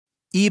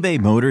eBay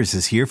Motors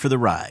is here for the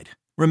ride.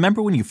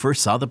 Remember when you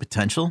first saw the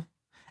potential?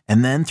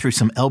 And then through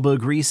some elbow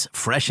grease,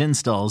 fresh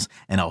installs,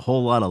 and a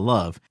whole lot of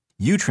love,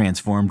 you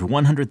transformed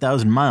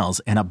 100,000 miles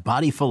and a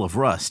body full of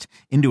rust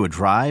into a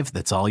drive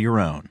that's all your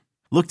own.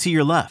 Look to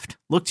your left.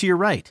 Look to your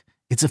right.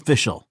 It's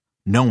official.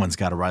 No one's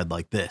got a ride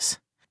like this.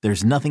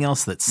 There's nothing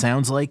else that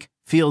sounds like,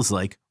 feels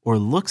like, or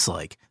looks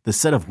like the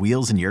set of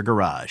wheels in your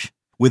garage.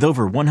 With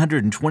over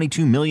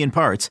 122 million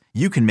parts,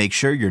 you can make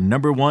sure your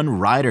number one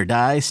ride or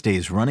die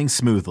stays running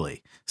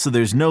smoothly. So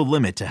there's no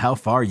limit to how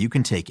far you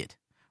can take it.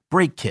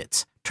 Brake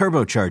kits,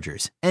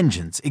 turbochargers,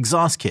 engines,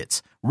 exhaust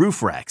kits,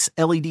 roof racks,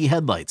 LED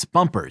headlights,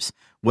 bumpers,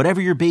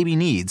 whatever your baby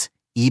needs,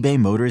 eBay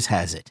Motors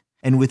has it.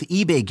 And with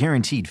eBay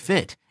Guaranteed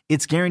Fit,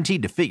 it's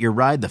guaranteed to fit your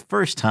ride the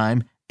first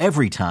time,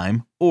 every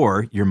time,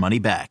 or your money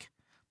back.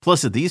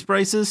 Plus at these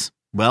prices,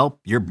 well,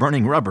 you're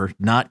burning rubber,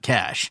 not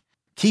cash.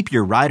 Keep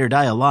your ride or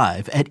die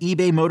alive at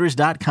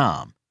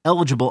ebaymotors.com.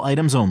 Eligible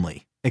items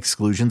only.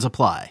 Exclusions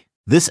apply.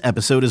 This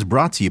episode is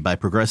brought to you by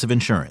Progressive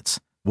Insurance.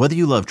 Whether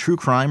you love true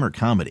crime or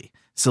comedy,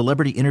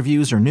 celebrity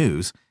interviews or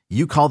news,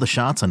 you call the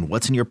shots on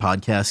what's in your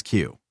podcast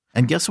queue.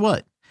 And guess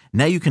what?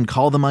 Now you can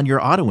call them on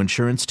your auto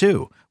insurance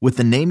too with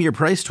the Name Your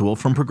Price tool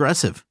from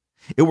Progressive.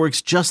 It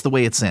works just the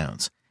way it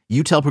sounds.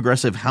 You tell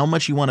Progressive how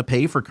much you want to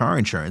pay for car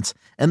insurance,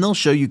 and they'll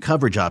show you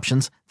coverage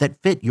options that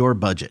fit your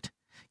budget.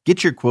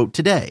 Get your quote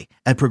today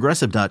at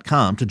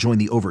Progressive.com to join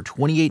the over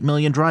 28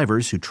 million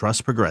drivers who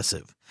trust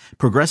Progressive.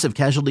 Progressive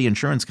Casualty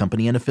Insurance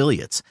Company and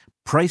Affiliates.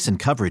 Price and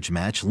coverage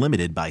match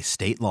limited by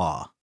state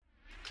law.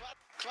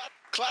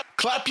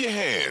 Clap your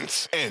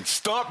hands and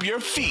stomp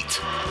your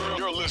feet.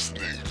 You're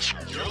listening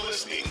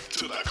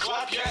to the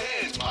Clap Your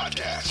Hands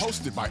podcast,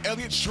 hosted by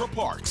Elliot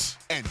Shore-Parks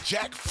and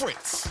Jack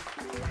Fritz.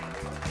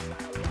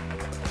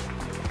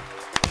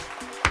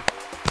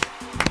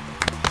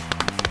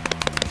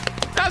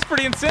 That's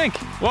pretty in sync.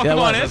 Welcome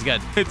on in.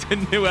 Good. It's a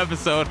new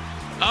episode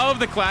of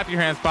the Clap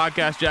Your Hands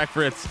podcast. Jack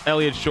Fritz,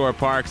 Elliot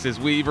Shore-Parks, as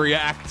we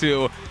react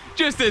to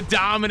just a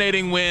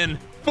dominating win.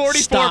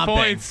 44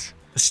 points.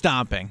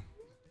 Stomping.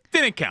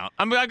 Didn't count.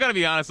 I got to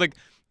be honest. Like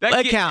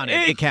It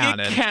counted. It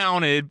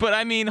counted, but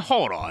I mean,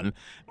 hold on.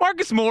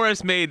 Marcus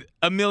Morris made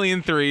a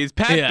million threes.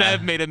 Pat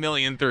Bev made a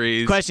million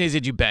threes. Question is,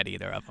 did you bet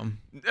either of them?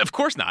 Of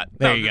course not.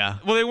 There you go.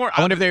 Well, they weren't.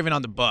 I wonder if they're even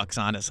on the books,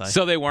 honestly.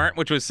 So they weren't,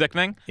 which was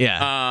sickening.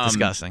 Yeah,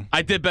 disgusting.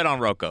 I did bet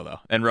on Rocco, though,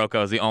 and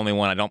Rocco is the only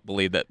one I don't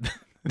believe that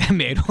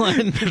made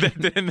one. that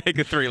didn't make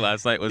a three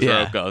last night was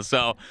Rocco.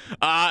 So,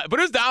 but it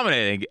was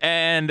dominating,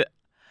 and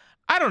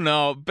I don't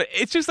know, but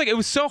it's just like it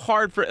was so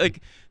hard for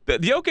like. The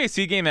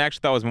OKC game I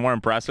actually thought was more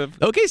impressive.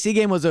 OKC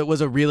game was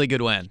a really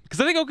good win. Because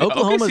I think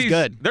Oklahoma's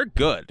good. They're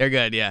good. They're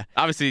good, yeah.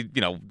 Obviously,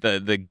 you know, the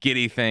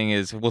Giddey thing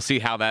is we'll see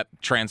how that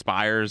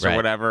transpires or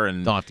whatever.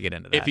 And don't have to get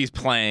into that. If he's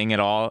playing at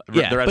all.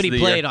 Yeah, the rest but of the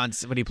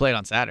he played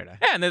on Saturday.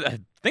 Yeah, and I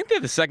think they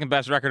have the second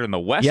best record in the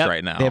West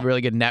right now. They have a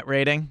really good net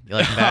rating. You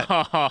like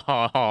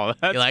that?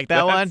 You like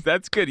that one?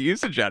 That's good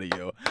usage out of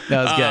you.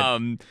 That was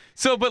good.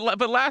 So,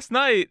 but last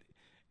night,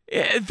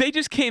 they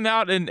just came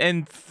out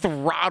and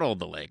throttled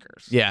the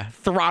Lakers. Yeah.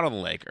 Throttled the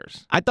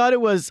Lakers. I thought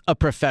it was a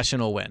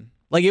professional win.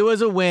 Like, it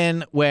was a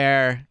win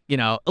where, you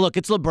know, look,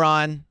 it's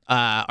LeBron.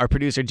 Our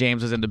producer,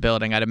 James, was in the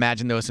building. I'd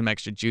imagine there was some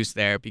extra juice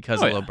there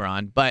because of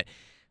LeBron. But,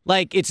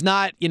 like, it's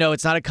not, you know,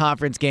 it's not a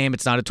conference game.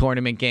 It's not a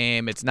tournament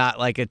game. It's not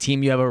like a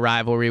team you have a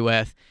rivalry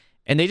with.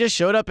 And they just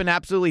showed up and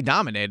absolutely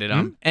dominated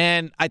them. Mm-hmm.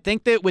 And I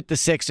think that with the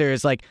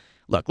Sixers, like,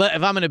 look,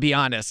 if I'm going to be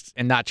honest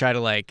and not try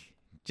to, like,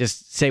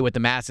 just say what the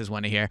masses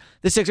want to hear,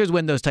 the Sixers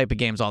win those type of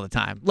games all the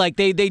time. Like,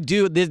 they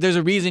do. There's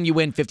a reason you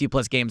win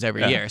 50-plus games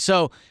every year.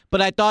 So,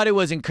 but I thought it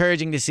was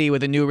encouraging to see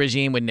with a new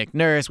regime, with Nick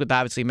Nurse, with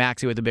obviously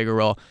Maxey with a bigger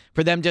role,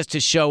 for them just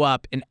to show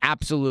up and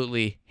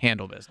absolutely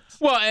handle business.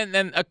 Well, and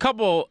then a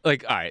couple,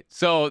 like, all right,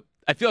 so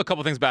I feel a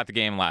couple things about the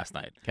game last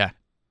night. Okay.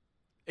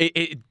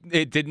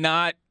 It did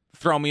not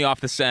throw me off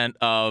the scent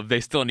of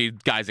they still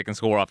need guys that can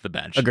score off the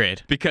bench.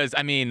 Agreed. Because,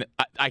 I mean,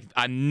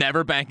 I'm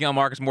never banking on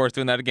Marcus Morris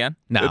doing that again.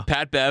 No. With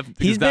Pat Bev.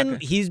 He's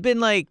been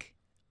like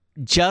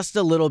just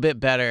a little bit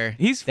better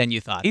than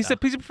you thought. He's a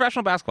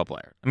professional basketball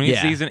player. I mean,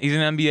 he's an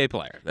NBA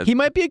player. He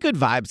might be a good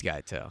vibes guy,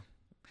 too.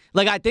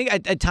 Like, I think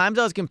at times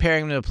I was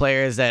comparing him to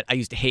players that I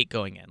used to hate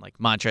going in, like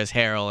Montrezl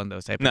Harrell and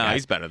those type of guys. No,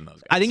 he's better than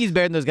those guys. I think he's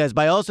better than those guys,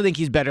 but I also think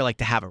he's better, like,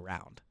 to have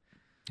around.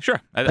 Sure.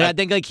 I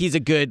think like he's a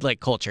good like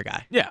culture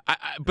guy. Yeah.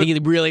 I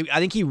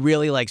think he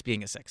really likes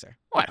being a Sixer.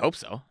 Well, I hope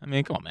so. I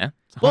mean, come on, man.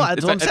 Well,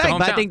 that's what I'm saying,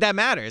 but I think that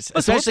matters,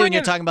 especially when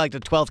you're talking about like the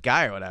 12th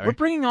guy or whatever. We're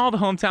bringing all the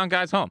hometown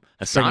guys home.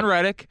 Hassan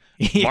Reddick,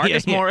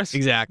 Marcus Morris,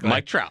 exactly.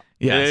 Mike Trout.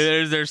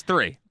 Yes. There's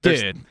three.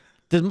 Dude,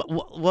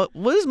 what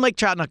does Mike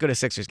Trout not go to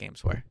Sixers games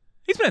for?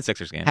 He's been at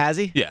Sixers games. Has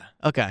he? Yeah.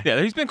 Okay.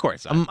 Yeah, he's been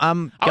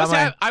courtside.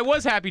 I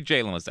was happy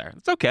Jalen was there.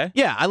 It's okay.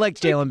 Yeah, I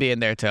liked Jalen being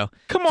there too.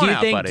 Come on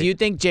buddy. Do you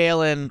think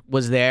Jalen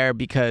was there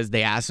because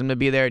they asked him to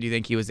be there, or do you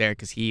think he was there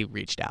because he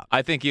reached out?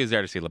 I think he was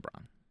there to see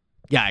LeBron.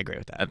 Yeah, I agree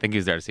with that. I think he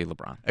was there to see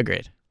LeBron.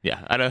 Agreed.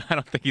 Yeah, I don't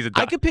think he's a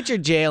I could picture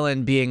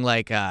Jalen being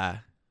like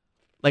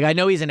Like, I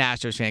know he's an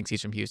Astros fan because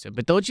he's from Houston,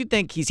 but don't you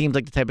think he seems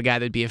like the type of guy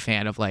that'd be a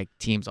fan of, like,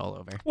 teams all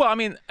over? Well, I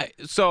mean,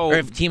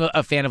 or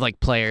a fan of, like,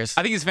 players.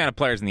 I think he's a fan of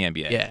players in the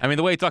NBA. Yeah. I mean,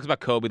 the way he talks about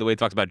Kobe, the way he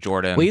talks about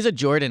Jordan. Well, he's a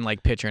Jordan,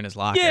 like, pitcher in his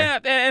locker. Yeah,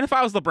 and if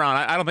I was LeBron,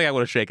 I don't think I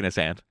would have shaken his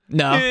hand.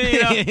 No.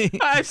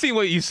 I've seen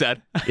what you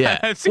said. Yeah.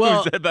 I've seen what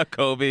you said about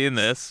Kobe and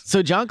this.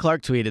 So John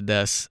Clark tweeted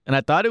this, and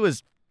I thought it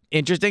was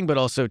interesting but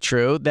also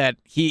true that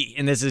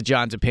and this is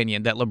John's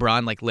opinion, that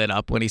LeBron, like, lit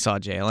up when he saw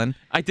Jalen.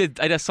 I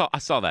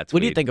saw that tweet. What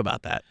do you think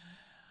about that?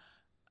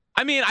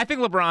 I mean, I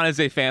think LeBron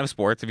is a fan of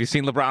sports. Have you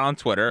seen LeBron on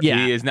Twitter?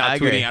 Yeah, he is now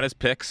tweeting out his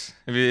picks.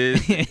 Have you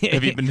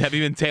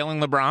been tailing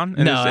LeBron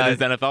in his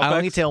NFL picks? I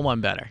only tail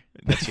one better.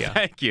 That's you.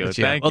 Thank you.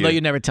 Although you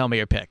never tell me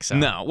your picks. So.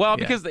 No. Well,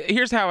 because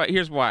here's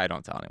why I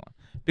don't tell anyone.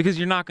 Because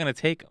you're not going to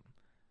take them.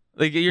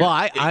 Like, you're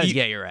right.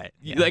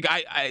 Yeah. Like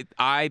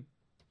I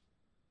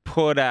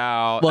put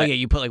out. Well,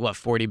 you put like what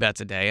 40 bets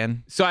a day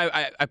in. So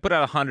I put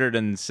out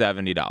 $170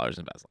 in bets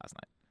last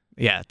night.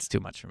 Yeah, it's too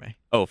much for me.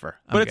 Over.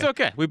 But it's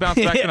okay. We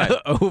bounced back tonight.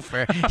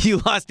 Over. You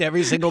lost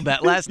every single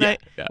bet last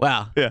night? Yeah.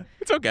 Wow. Yeah.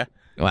 It's okay.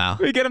 Wow.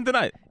 We get them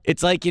tonight.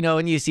 It's like,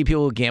 when you see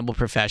people who gamble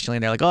professionally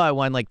and they're like, oh, I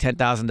won like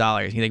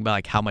 $10,000. You think about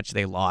like how much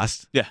they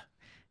lost. Yeah.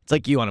 It's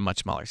like you on a much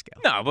smaller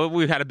scale. No, but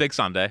we had a big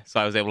Sunday, so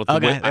I was able to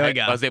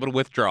I was able to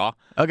withdraw.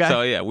 Okay.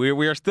 So yeah,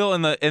 we are still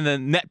in the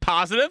net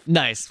positive.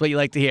 Nice. What you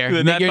like to hear.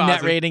 Your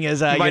net rating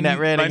is my net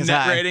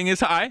rating is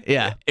high.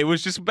 Yeah. It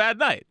was just a bad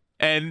night.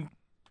 And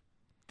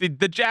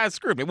the Jazz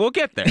screwed me. We'll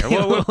get there.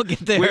 We'll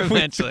get there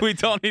eventually. We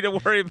don't need to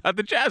worry about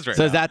the Jazz right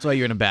now. So that's why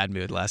you're in a bad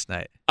mood last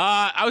night.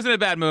 I was in a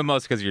bad mood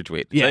mostly because of your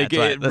tweet. Yeah,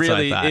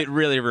 it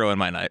really ruined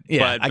my night.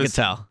 Yeah, I could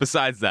tell.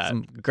 Besides that,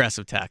 some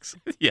aggressive texts.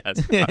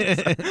 Yes,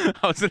 I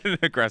was in an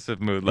aggressive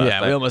mood last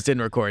night. Yeah, we almost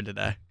didn't record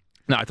today.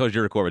 No, I told you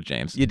to record with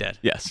James. You did.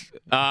 Yes.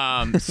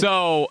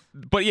 So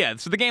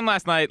the game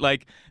last night,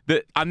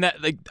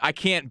 I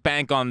can't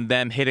bank on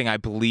them hitting, I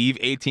believe,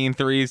 18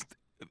 threes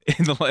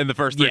in the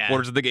first three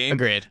quarters of the game.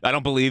 Agreed. I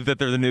don't believe that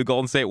they're the new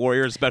Golden State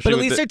Warriors, especially. But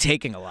at least they're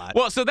taking a lot.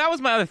 Well, so that was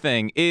my other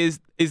thing is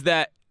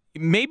that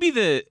maybe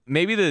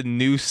the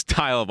new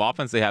style of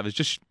offense they have is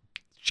just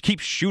keep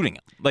shooting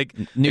it, like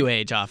new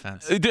age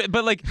offense.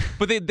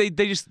 But they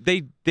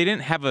didn't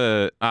have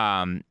a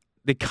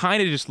they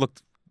kind of just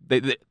looked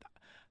they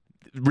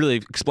really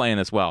explain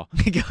this well.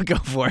 Go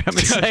for it. I'm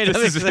excited.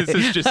 This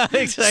is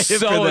just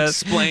so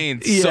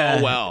explained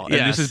so well.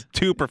 And this is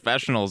two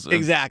professionals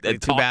exactly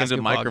talking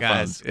to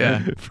microphones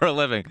for a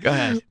living. Go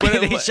ahead.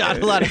 But they shot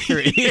a lot of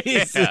threes.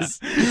 Is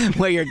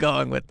where you're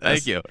going with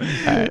this. Thank you.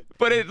 All right.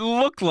 But it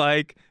looked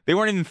like they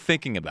weren't even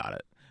thinking about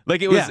it.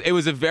 Like it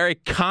was a very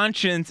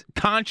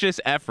conscious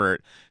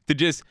effort to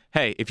just,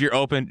 hey, if you're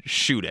open,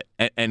 shoot it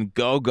and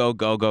go.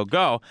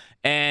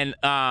 And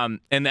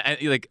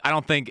like I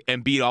don't think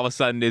Embiid all of a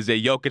sudden is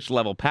a Jokic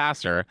level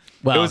passer.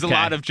 Well, it was a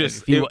lot of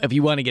just if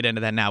you want to get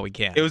into that now, we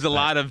can. It was a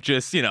lot of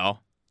just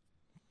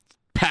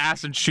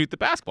pass and shoot the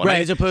basketball.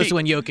 Right, as opposed to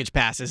when Jokic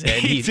passes it,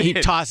 he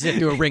tosses it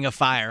through a ring of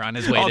fire on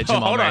his way to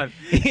Jamal Murray. Hold on.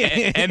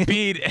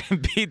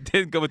 Embiid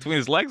did go between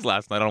his legs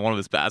last night on one of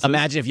his passes.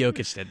 Imagine if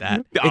Jokic did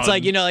that. It's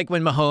like, like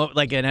when Mahomes,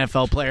 like an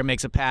NFL player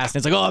makes a pass, and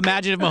it's like, oh,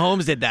 imagine if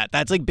Mahomes did that.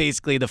 That's like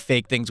basically the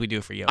fake things we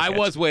do for Jokic. I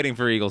was waiting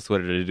for Eagles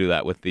Twitter to do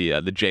that with the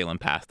Jalen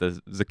pass,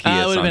 the Zacchaeus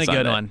that would have been a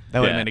Sunday. good one.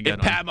 That would have been a good one.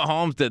 If Pat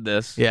Mahomes did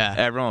this,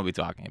 everyone would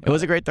be talking about it. It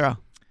was a great throw.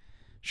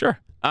 Sure.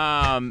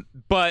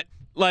 But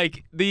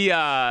like the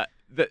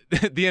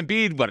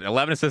Embiid,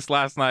 11 assists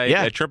last night,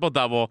 a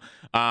triple-double.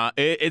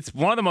 It's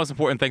one of the most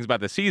important things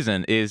about the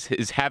season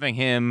is having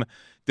him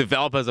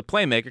develop as a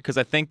playmaker, because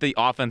I think the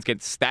offense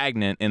gets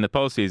stagnant in the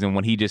postseason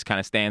when he just kind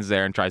of stands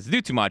there and tries to do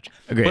too much.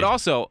 Agreed. But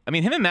also, I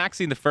mean, him and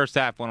Maxey in the first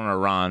half went on a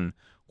run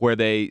where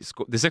the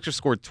Sixers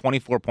scored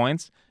 24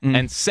 points,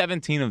 and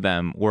 17 of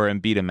them were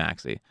Embiid and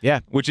Maxey.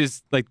 Yeah. Which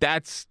is, like,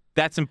 that's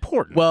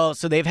important. Well,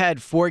 so they've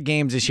had 4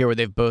 games this year where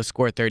they've both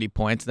scored 30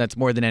 points, and that's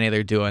more than any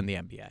other duo in the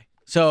NBA.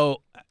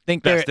 So I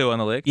think best duo in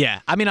the league.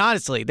 Yeah, I mean,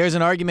 honestly, there's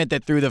an argument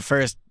that through the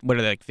first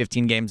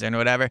 15 games in or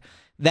whatever,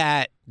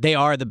 that they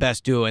are the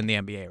best duo in the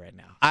NBA right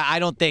now. I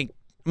don't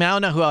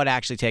know who I would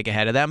actually take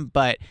ahead of them,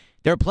 but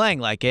they're playing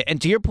like it.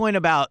 And to your point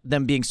about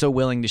them being so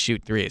willing to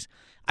shoot threes,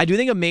 I do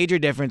think a major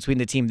difference between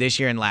the team this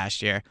year and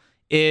last year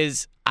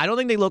is I don't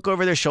think they look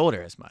over their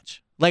shoulder as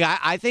much. Like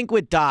I think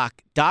with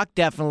Doc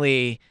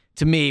definitely,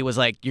 to me, was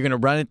like, you're going to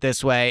run it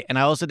this way. And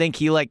I also think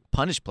he,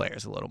 punished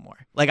players a little more.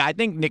 Like, I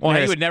think Nick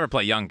Nurse... he would never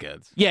play young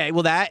kids. Yeah,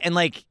 well, that, and,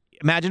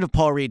 imagine if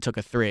Paul Reed took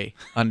a 3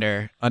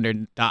 under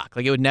Doc.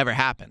 Like, it would never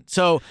happen.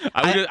 So...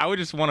 I would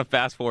just want to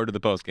fast forward to the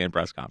post-game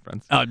press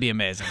conference. Oh, it'd be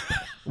amazing.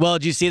 Well,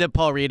 did you see that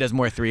Paul Reed has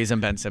more threes than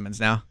Ben Simmons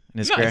now in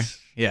his career?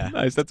 Yeah.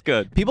 Nice, that's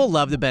good. People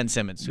love the Ben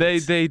Simmons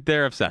tweets.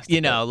 They're obsessed.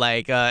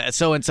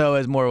 So-and-so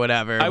is more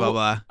whatever,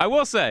 blah. I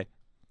will say,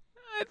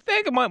 I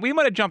think we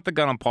might have jumped the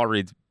gun on Paul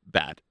Reed's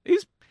bad.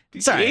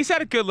 He's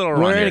had a good little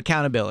run. We're here. an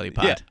accountability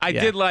pod. Yeah, I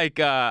did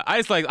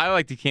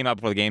he came out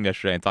before the game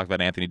yesterday and talked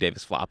about Anthony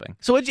Davis flopping.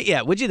 So what'd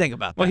you think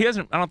about that? Well,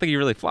 I don't think he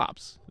really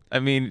flops. I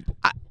mean,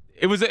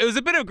 it was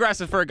a bit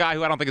aggressive for a guy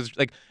who I don't think is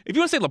if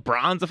you want to say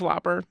LeBron's a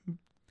flopper,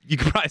 you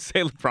could probably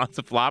say LeBron's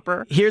a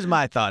flopper. Here's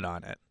my thought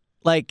on it.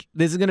 Like,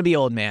 this is going to be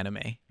old man of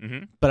me,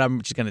 but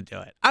I'm just going to do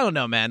it. I don't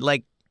know, man.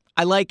 Like,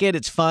 I like it.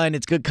 It's fun.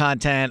 It's good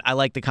content. I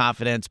like the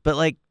confidence. But,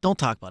 like, don't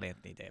talk about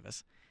Anthony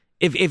Davis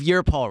if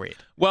you're Paul Reed.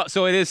 Well,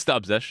 so it is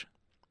Stubbs-ish.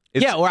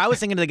 Yeah, or I was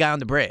thinking of the guy on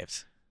the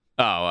Braves.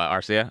 Oh,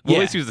 Arcia? Well,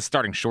 at least he was the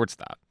starting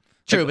shortstop.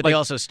 True, but they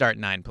also start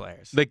 9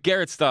 players. Like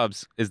Garrett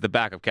Stubbs is the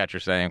backup catcher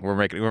saying we're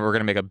going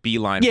to make a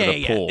beeline for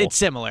the pool. It's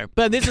similar,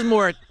 but this is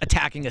more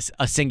attacking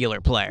a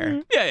singular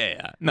player.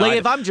 Yeah. No, like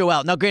if I'm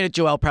Joel, now granted,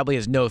 Joel probably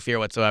has no fear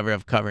whatsoever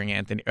of covering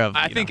Anthony.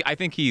 I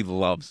think he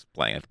loves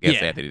playing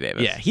against Anthony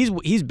Davis. Yeah,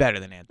 he's better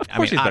than Anthony. Of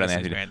course, he's better than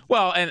Anthony Davis.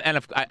 Well,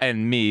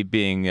 and me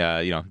being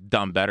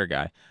dumb better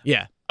guy.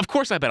 Yeah, of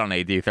course I bet on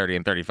AD 30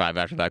 and 35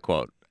 after that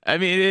quote. I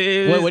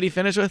mean, what did he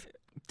finish with?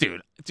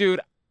 Dude.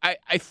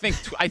 I think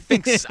 17.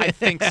 I think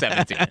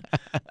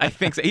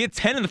so. He had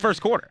 10 in the first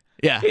quarter.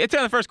 Yeah, he had 10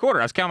 in the first quarter.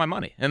 I was counting my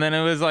money, and then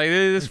it was like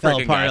this fell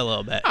freaking apart guy. A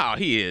little bit. Oh,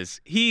 he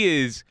is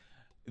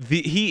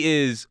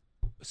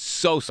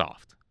so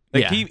soft.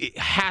 Like he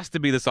has to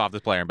be the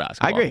softest player in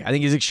basketball. I agree. I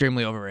think he's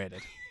extremely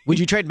overrated. Would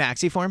you trade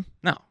Maxey for him?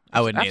 No,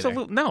 I wouldn't.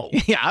 Absolutely no.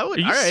 Yeah, I would.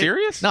 Are you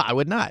serious? No, I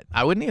would not.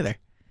 I wouldn't either.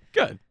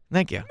 Good.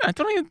 Thank you. No,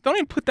 don't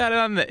even put that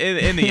in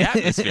the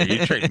atmosphere.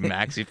 You trade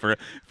Maxey for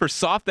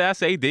soft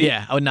ass AD.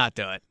 Yeah, I would not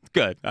do it.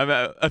 Good.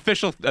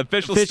 Official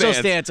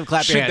stance of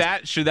clap your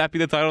hands. Should that be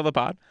the title of the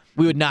pod?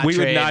 We would not. We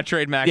would not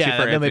trade Maxey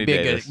for Anthony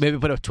Davis. Maybe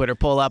put a Twitter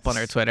poll up on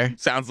our Twitter.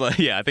 Sounds like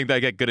I think they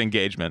get good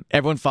engagement.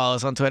 Everyone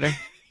follows on Twitter.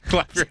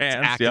 Clap your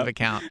hands. Active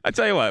account. I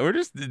tell you what, we're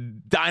just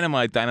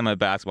dynamite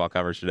basketball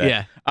coverage today.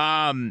 Yeah.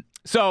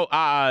 So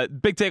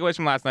big takeaways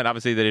from last night.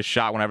 Obviously, they just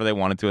shot whenever they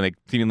wanted to, and they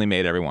seemingly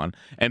made everyone.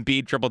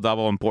 Embiid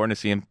triple-double. Important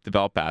to see him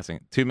develop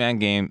passing. 2-man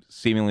game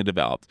seemingly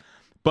developed.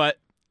 But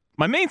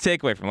my main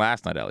takeaway from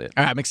last night, Elliot.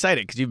 All right, I'm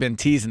excited because you've been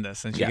teasing this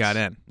since you got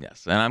in.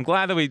 Yes, and I'm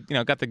glad that we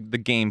got the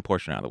game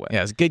portion out of the way. Yeah,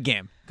 it was a good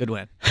game. Good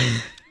win.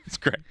 It's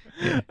great.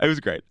 Yeah. It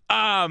was great.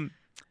 The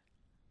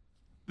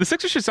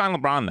Sixers should sign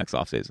LeBron next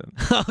offseason.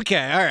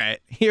 Okay, all right.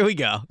 Here we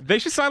go. They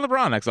should sign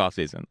LeBron next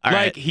offseason.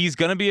 Right. He's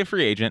going to be a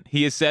free agent.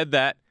 He has said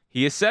that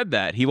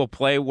he will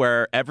play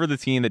wherever the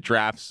team that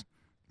drafts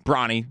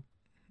Bronny,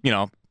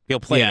 he'll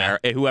play there.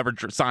 Whoever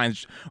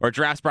signs or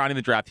drafts Bronny in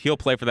the draft, he'll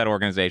play for that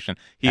organization.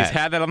 He's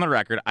had that on the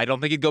record. I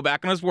don't think he'd go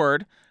back on his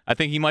word. I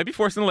think he might be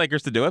forcing the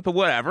Lakers to do it, but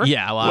whatever.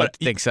 Yeah, well, I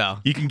think so.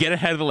 You can get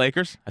ahead of the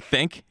Lakers, I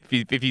think,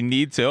 if you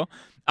need to.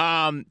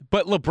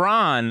 But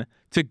LeBron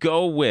to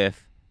go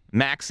with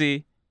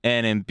Maxey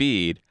and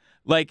Embiid,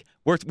 like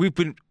we've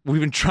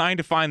been trying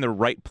to find the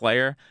right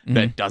player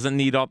that doesn't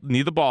need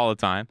the ball all the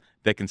time,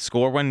 that can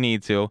score when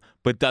need to,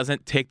 but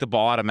doesn't take the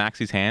ball out of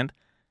Maxey's hand.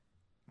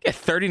 Get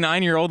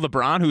 39-year-old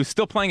LeBron, who's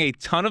still playing a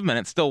ton of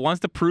minutes, still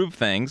wants to prove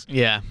things.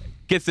 Yeah.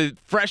 Gets a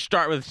fresh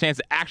start with a chance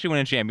to actually win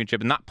a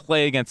championship and not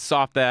play against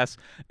soft-ass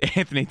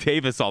Anthony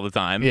Davis all the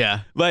time.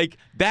 Yeah. Like,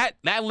 that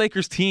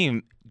Lakers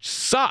team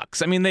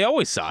sucks. I mean, they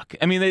always suck.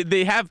 I mean,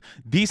 they have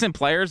decent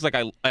players. Like,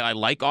 I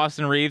like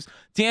Austin Reeves.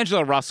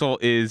 D'Angelo Russell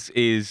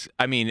is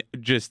I mean,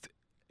 just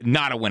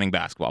not a winning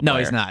basketball player. No,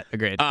 he's not.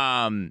 Agreed.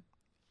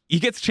 He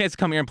gets a chance to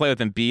come here and play with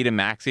Embiid and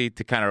Maxey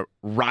to kind of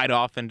ride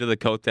off into the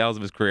coattails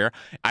of his career.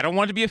 I don't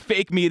want it to be a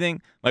fake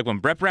meeting, like when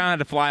Brett Brown had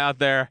to fly out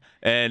there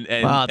and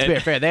well, to be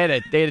fair, they had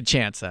a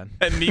chance then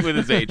and meet with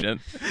his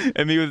agent.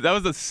 That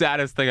was the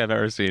saddest thing I've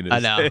ever seen. I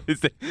know.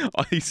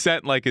 He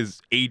sent like his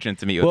agent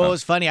to meet with him. Well, it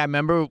was funny. I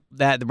remember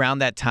that around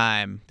that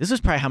time. This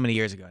was probably how many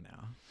years ago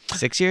now?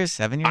 6 years?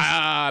 7 years?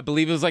 I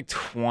believe it was like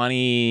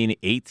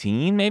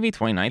 2018, maybe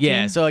 2019.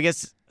 Yeah. So I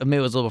guess maybe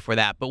it was a little before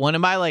that. But one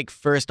of my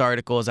first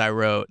articles I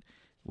wrote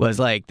was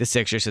the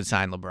Sixers should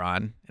sign LeBron.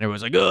 And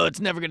everyone's like, oh, it's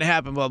never going to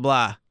happen, blah,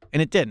 blah.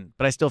 And it didn't.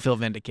 But I still feel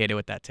vindicated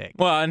with that take.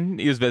 Well, and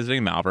he was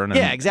visiting Malvern. And,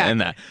 yeah, exactly.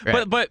 And that.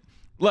 Right. But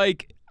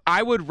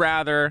I would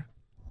rather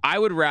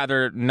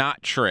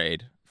not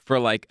trade for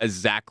a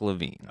Zach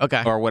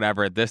LaVine or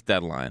whatever at this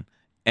deadline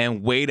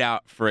and wait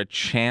out for a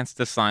chance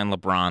to sign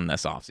LeBron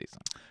this offseason.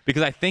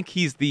 Because I think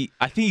he's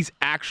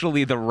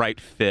actually the right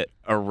fit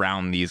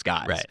around these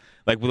guys. Right.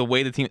 With the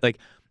way the team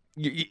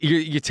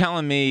You're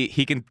telling me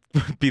he can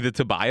be the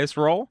Tobias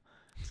role?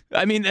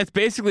 I mean, that's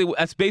basically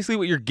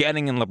what you're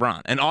getting in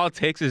LeBron. And all it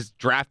takes is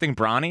drafting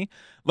Bronny.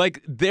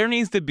 There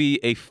needs to be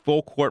a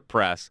full court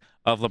press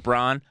of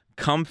LeBron.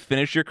 Come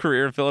finish your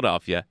career in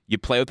Philadelphia. You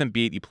play with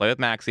Embiid. You play with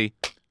Maxey.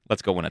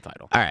 Let's go win a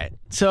title. All right.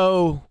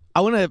 So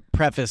I want to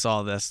preface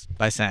all this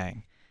by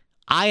saying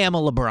I am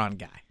a LeBron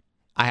guy.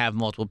 I have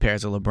multiple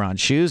pairs of LeBron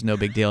shoes. No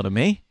big deal to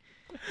me.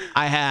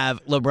 I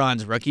have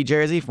LeBron's rookie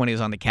jersey from when he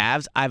was on the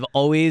Cavs. I've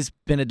always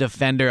been a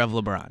defender of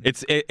LeBron.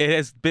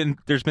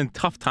 There's been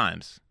tough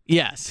times.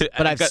 Yes,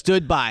 but I've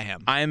stood by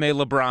him. I am a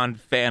LeBron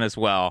fan as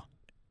well.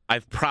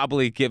 I've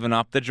probably given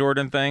up the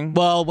Jordan thing.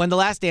 Well, when The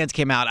Last Dance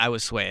came out, I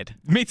was swayed.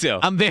 Me too.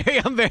 I'm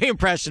very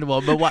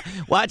impressionable. But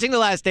watching The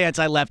Last Dance,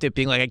 I left it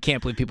being I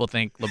can't believe people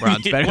think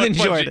LeBron's better than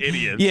Jordan. Of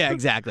idiots. Yeah,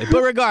 exactly.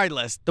 But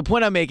regardless, the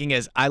point I'm making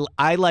is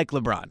I like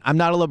LeBron. I'm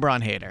not a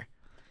LeBron hater.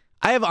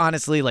 I have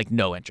honestly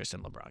no interest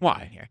in LeBron.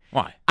 Why? Here.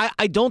 Why?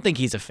 I don't think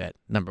he's a fit,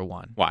 number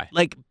one. Why?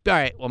 All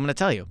right, well, I'm going to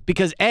tell you.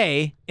 Because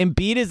A,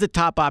 Embiid is the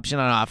top option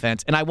on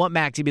offense, and I want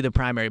Max to be the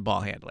primary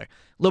ball handler.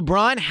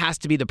 LeBron has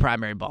to be the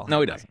primary ball handler.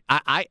 No, he doesn't.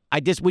 I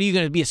just, what are you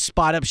going to be, a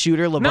spot-up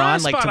shooter, LeBron,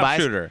 Not a like spot-up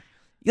Tobias? shooter.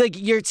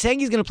 You're saying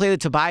he's going to play the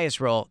Tobias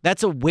role.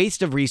 That's a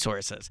waste of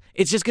resources.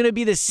 It's just going to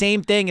be the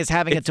same thing as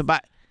having a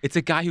Tobias. It's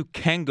a guy who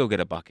can go get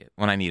a bucket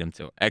when I need him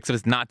to. Except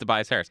it's not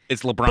Tobias Harris.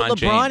 It's LeBron James. But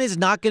LeBron James. is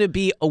not going to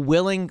be a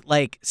willing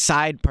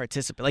side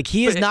participant.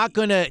 He is not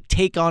going to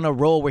take on a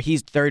role where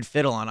he's third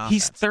fiddle on offense.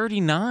 He's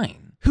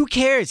 39. Who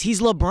cares?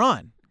 He's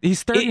LeBron.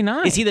 He's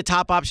 39. Is he the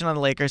top option on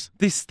the Lakers?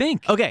 They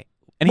stink. Okay.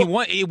 And he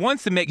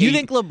wants to make. You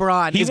think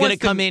LeBron is going to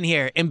come in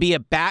here and be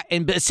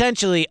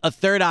essentially a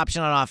third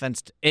option on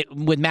offense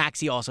with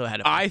Maxey also ahead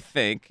of him? I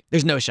think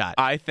there's no shot.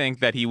 I think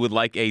that he would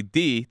like AD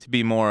to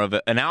be more of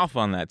an alpha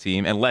on that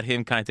team and let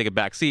him kind of take a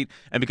back seat.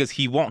 And because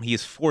he won't, he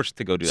is forced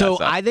to go do that stuff.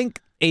 So I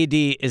think AD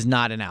is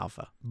not an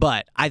alpha,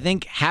 but I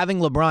think having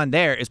LeBron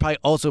there is probably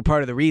also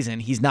part of the reason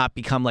he's not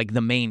become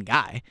the main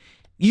guy.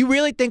 You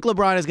really think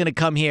LeBron is going to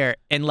come here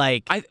and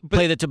play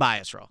the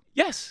Tobias role?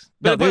 Yes.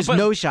 No, there's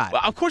no shot.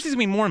 Of course he's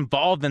going to be more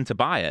involved than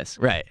Tobias.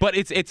 Right. But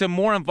it's a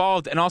more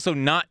involved, and also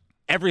not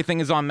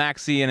everything is on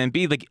Maxey and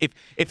Embiid.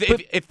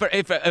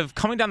 If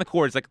coming down the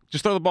court, it's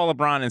just throw the ball to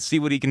LeBron and see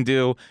what he can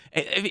do.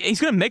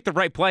 He's going to make the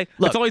right play.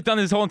 That's all he's done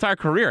his whole entire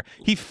career.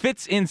 He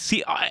fits in.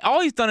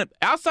 All he's done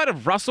outside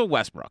of Russell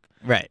Westbrook.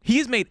 Right.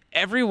 He's made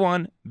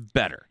everyone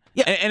better.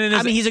 Yeah.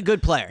 And he's a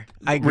good player.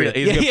 I agree.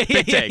 Really,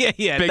 big take.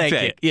 Yeah. Big Thank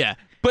take. you. Yeah.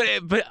 But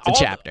it's a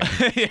chapter.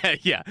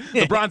 yeah.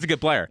 LeBron's a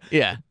good player.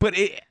 Yeah. But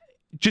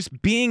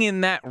just being in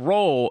that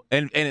role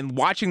and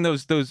watching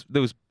those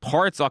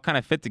parts all kind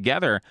of fit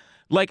together,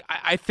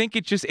 I think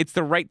it's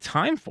the right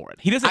time for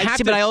it. He doesn't have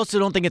to. But I also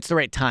don't think it's the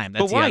right time.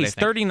 That's but why? He's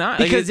 39.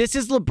 Because this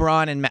is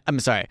LeBron and I'm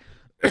sorry.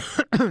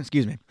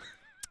 Excuse me.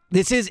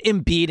 This is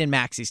Embiid and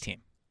Maxey's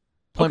team.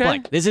 Point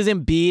blank. This is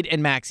Embiid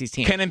and Maxey's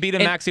team. Can Embiid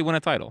and Maxey win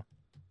a title?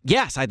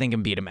 Yes, I think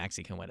Embiid and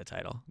Maxey can win a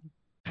title.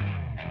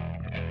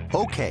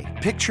 Okay,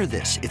 picture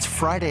this. It's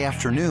Friday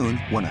afternoon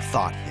when a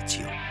thought hits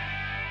you.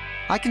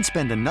 I can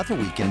spend another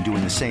weekend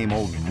doing the same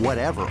old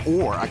whatever,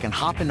 or I can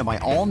hop into my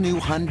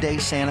all-new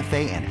Hyundai Santa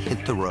Fe and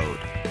hit the road.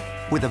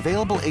 With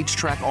available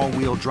H-Track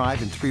all-wheel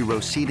drive and 3-row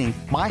seating,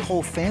 my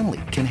whole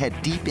family can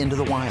head deep into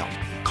the wild.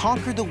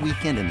 Conquer the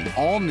weekend in the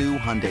all-new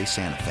Hyundai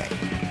Santa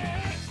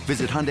Fe.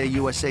 Visit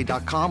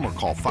HyundaiUSA.com or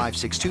call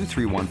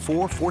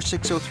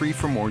 562-314-4603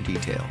 for more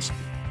details.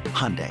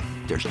 Hyundai,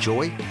 there's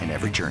joy in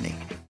every journey.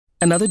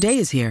 Another day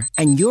is here,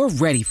 and you're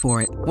ready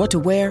for it. What to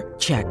wear?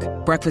 Check.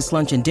 Breakfast,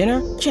 lunch, and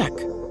dinner? Check.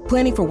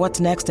 Planning for what's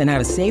next and how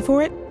to save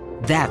for it?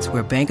 That's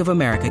where Bank of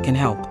America can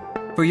help.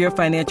 For your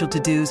financial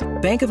to-dos,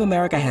 Bank of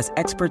America has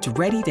experts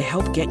ready to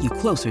help get you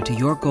closer to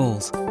your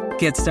goals.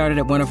 Get started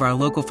at one of our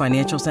local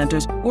financial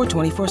centers or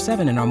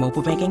 24/7 in our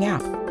mobile banking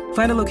app.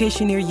 Find a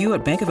location near you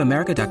at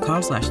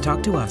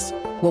bankofamerica.com/talktous.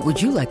 What would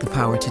you like the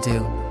power to do?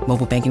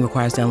 Mobile banking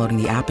requires downloading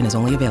the app and is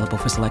only available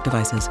for select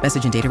devices.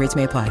 Message and data rates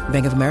may apply.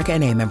 Bank of America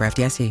NA, member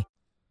FDIC.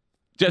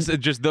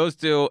 Just those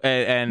two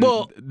and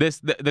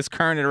this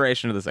current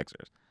iteration of the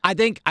Sixers. I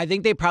think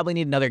they probably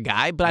need another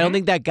guy, but I don't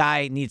think that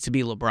guy needs to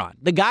be LeBron.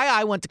 The guy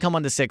I want to come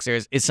on the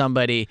Sixers is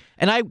somebody,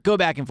 and I go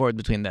back and forth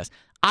between this.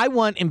 I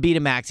want Embiid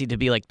and Maxey to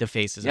be the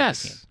faces of the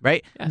team,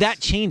 right? Yes. That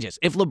changes.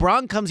 If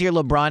LeBron comes here,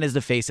 LeBron is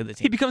the face of the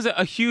team. He becomes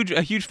a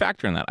huge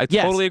factor in that. I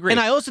totally agree. And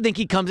I also think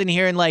he comes in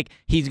here and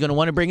he's going to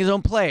want to bring his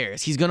own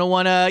players. He's going to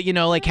want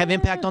to, have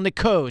impact on the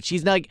coach.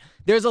 He's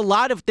there's a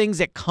lot of things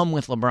that come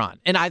with LeBron.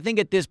 And I think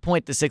at this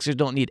point, the Sixers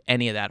don't need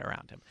any of that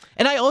around him.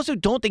 And I also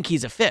don't think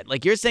he's a fit.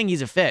 You're saying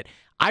he's a fit.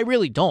 I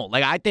really don't.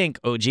 I think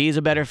OG is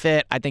a better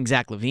fit. I think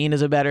Zach LaVine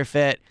is a better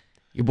fit.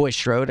 Your boy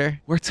Schroeder.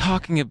 We're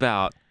talking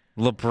about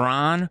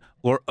LeBron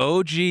or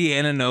OG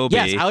Anunoby.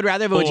 Yes, I would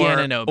rather have OG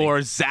Anunoby.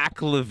 Or Zach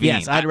LaVine.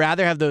 Yes, I'd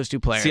rather have those two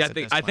players. See,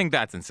 I think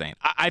that's insane.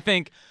 I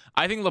think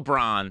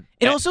LeBron.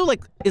 And also,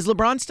 is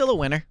LeBron still a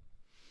winner?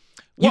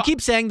 Well, you keep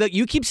saying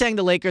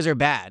the Lakers are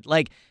bad.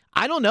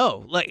 I don't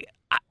know.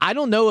 I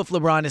don't know if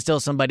LeBron is still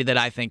somebody that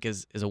I think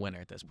is a winner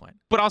at this point.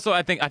 But also,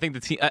 I think the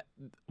team.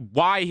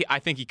 Why I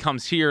think he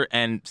comes here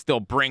and still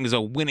brings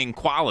a winning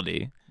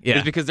quality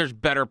is because there's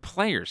better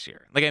players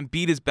here.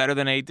 Embiid is better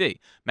than AD.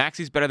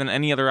 Maxey's better than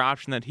any other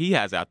option that he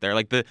has out there.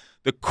 The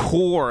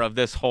core of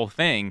this whole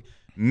thing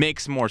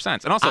makes more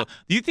sense. And also,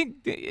 do you think?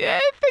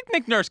 I think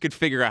Nick Nurse could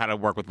figure out how to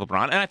work with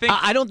LeBron. And I think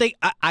I don't think.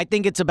 I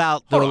think it's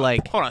about hold on.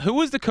 Who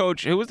was the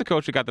coach? Who was the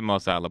coach who got the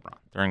most out of LeBron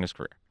during his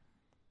career?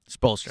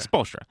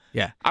 Spoelstra.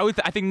 Yeah. I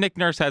think Nick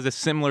Nurse has a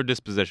similar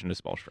disposition to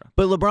Spoelstra.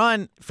 But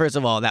LeBron, first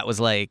of all, that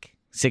was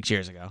 6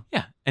 years ago.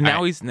 Yeah. And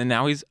now he's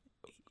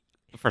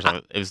first of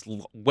all, it was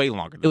way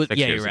longer than 6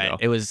 years right. ago.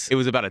 It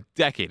was about a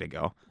decade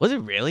ago. Was it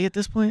really at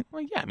this point?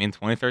 Well, yeah.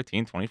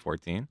 2013,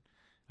 2014.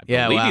 I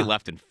believe he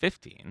left in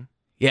 15.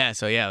 Yeah,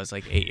 so it was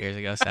 8 years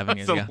ago, 7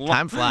 years ago.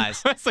 Time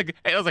flies. It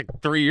was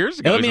 3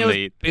 years ago.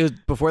 It was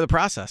before the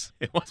process.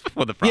 It was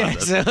before the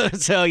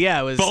process.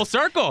 Yeah, it was full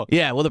circle.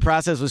 Yeah, well, the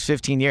process was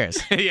 15 years.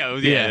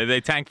 Yeah,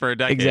 they tanked for a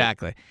decade.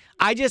 Exactly.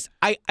 I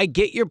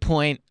get your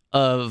point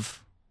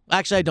of.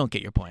 Actually, I don't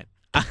get your point.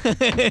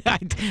 I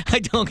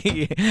don't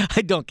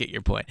get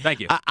your point. Thank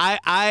you.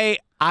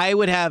 I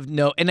would have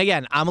no. And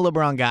again, I'm a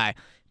LeBron guy,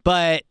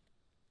 but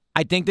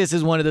I think this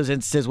is one of those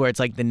instances where it's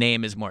like the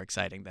name is more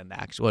exciting than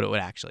what it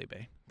would actually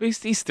be. But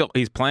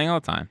he's playing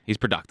all the time. He's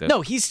productive.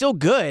 No, he's still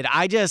good.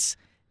 I just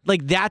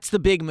like that's the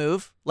big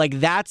move. Like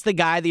that's the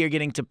guy that you're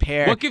getting to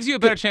pair. What gives you a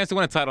better chance to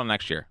win a title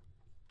next year?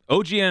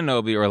 OG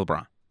Anunoby or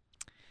LeBron?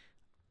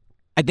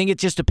 I think it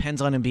just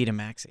depends on Embiid and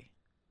Maxey.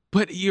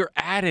 But you're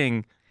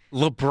adding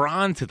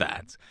LeBron to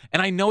that,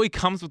 and I know he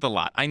comes with a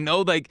lot. I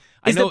know,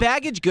 is the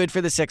baggage good for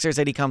the Sixers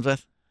that he comes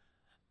with?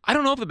 I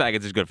don't know if the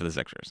baggage is good for the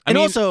Sixers. I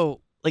mean,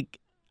 also,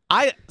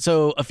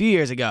 so a few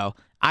years ago,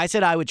 I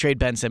said I would trade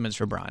Ben Simmons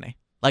for Bronny,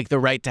 like the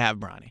right to have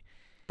Bronny.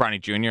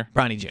 Bronny Jr.?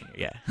 Bronny Jr.,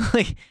 yeah.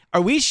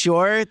 Are we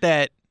sure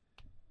that,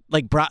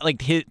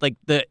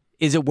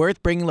 is it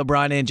worth bringing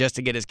LeBron in just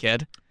to get his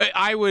kid?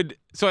 I would.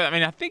 So, I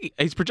mean, I think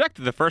he's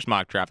projected the first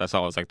mock draft I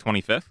saw was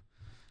 25th.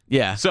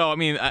 Yeah. So, I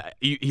mean,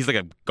 he's like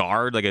a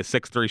guard, like a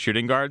 6'3"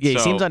 shooting guard. Yeah, he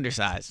seems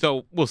undersized.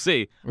 So, we'll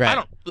see.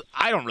 Right.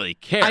 I don't really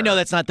care. I know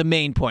that's not the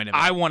main point of it.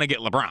 I want to get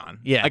LeBron.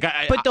 Yeah.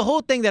 But the whole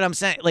thing that I'm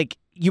saying,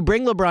 you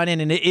bring LeBron in,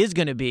 and it is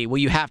going to be,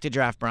 you have to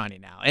draft Bronny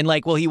now. And,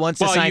 he wants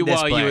to sign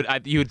this player.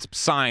 You would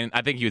sign,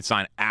 I think you would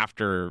sign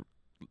after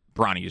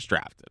Bronny is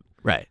drafted.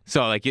 Right.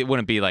 So, it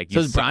wouldn't be like... So,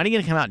 is Bronny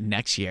going to come out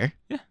next year?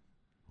 Yeah.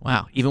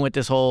 Wow. Even with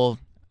this whole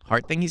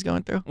heart thing he's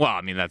going through? Well,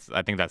 I mean, I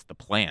think that's the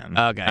plan.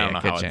 Okay. I don't know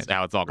how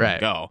it's all going to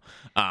go.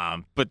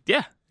 But,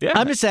 yeah.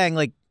 I'm just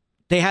saying,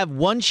 they have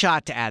one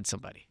shot to add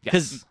somebody.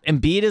 Because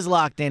Embiid is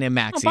locked in and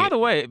Maxey. By the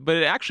way, but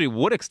it actually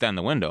would extend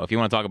the window. If you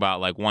want to talk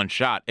about, one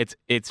shot, it's.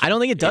 I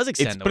don't think it does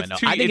extend the window.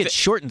 I think it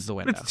shortens the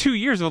window. But it's 2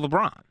 years of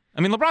LeBron.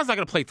 I mean, LeBron's not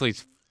going to play till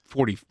he's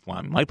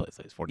 41. He might play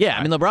till he's 45. Yeah,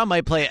 I mean, LeBron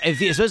might play,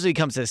 especially if he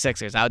comes to the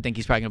Sixers, I would think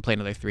he's probably going to play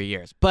another 3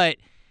 years. But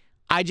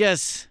I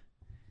don't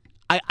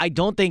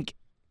think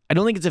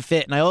it's a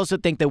fit, and I also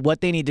think that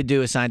what they need to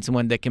do is sign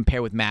someone that can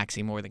pair with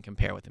Maxey more than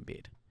compare with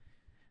Embiid.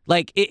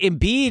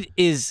 Embiid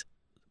is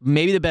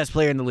maybe the best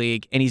player in the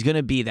league, and he's going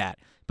to be that.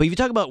 But if you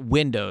talk about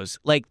windows,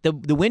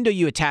 the window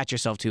you attach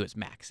yourself to is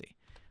Maxey.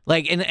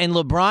 And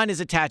LeBron is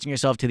attaching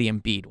yourself to the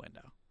Embiid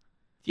window.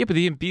 Yeah, but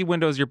the Embiid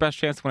window is your best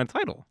chance to win a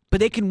title.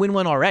 But they can win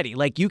one already.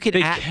 They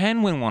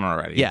can win one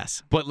already.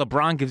 Yes. But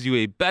LeBron gives you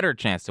a better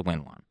chance to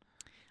win one.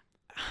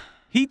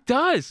 He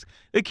does.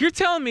 You're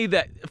telling me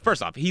that,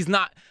 first off, he's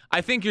not.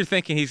 I think you're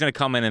thinking he's going to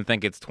come in and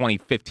think it's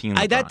 2015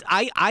 LeBron.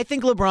 I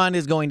think LeBron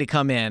is going to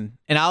come in,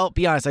 and I'll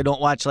be honest, I don't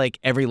watch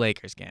every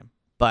Lakers game.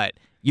 But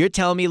you're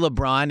telling me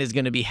LeBron is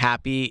going to be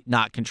happy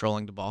not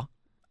controlling the ball?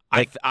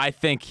 I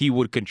think he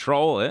would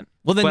control it.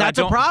 Well, then that's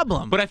a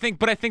problem. But I think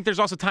there's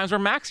also times where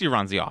Maxey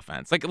runs the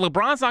offense.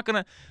 LeBron's not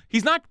gonna.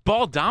 He's not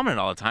ball dominant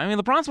all the time. I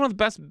mean, LeBron's one of the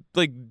best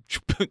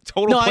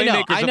total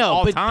playmakers of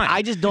all time.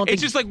 I just don't.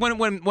 It's just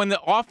when the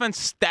offense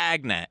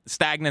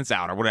stagnates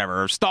out or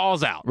whatever, or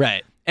stalls out.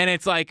 Right. And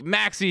it's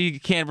Maxey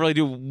can't really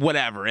do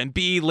whatever and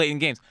be late in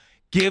games.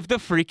 Give the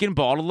freaking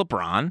ball to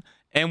LeBron.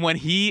 And when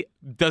he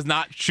does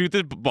not shoot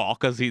the ball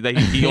because he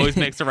always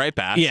makes the right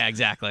pass. Yeah,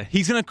 exactly.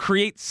 He's going to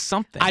create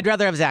something. I'd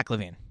rather have Zach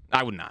LaVine.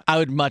 I would not. I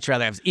would much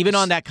rather have, even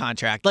on that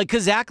contract.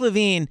 Because Zach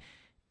LaVine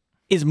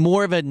is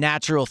more of a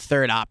natural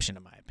third option,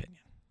 in my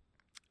opinion.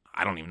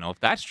 I don't even know if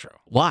that's true.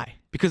 Why?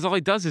 Because all he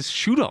does is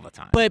shoot all the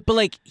time. But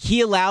he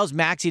allows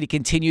Maxey to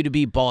continue to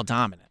be ball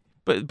dominant.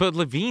 But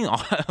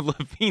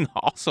LaVine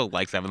also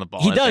likes having the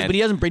ball. He does, but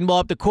he doesn't bring the ball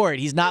up the court.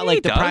 He's not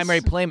the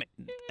primary playmaker.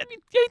 Yeah,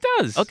 he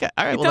does. Okay,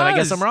 all right. Then I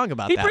guess I'm wrong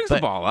about that. He brings the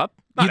ball up.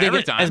 Not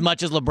every time. As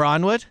much as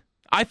LeBron would?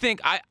 I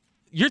think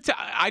he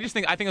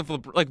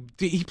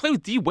played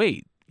with D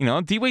Wade.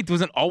 D Wade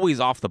wasn't always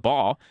off the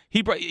ball.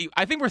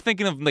 I think we're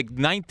thinking of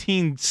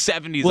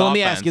 1970s. Well, let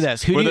me ask you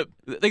this: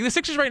 the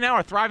Sixers right now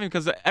are thriving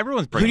because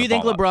everyone's bringing. Who do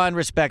you think LeBron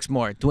respects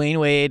more, Dwayne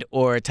Wade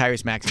or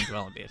Tyrese Maxey and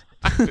Joel Embiid?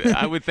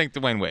 I would think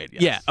Dwayne Wade.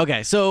 Yes. Yeah.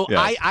 Okay. So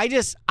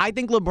yes. I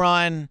think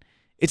LeBron.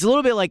 It's a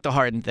little bit like the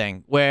Harden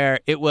thing, where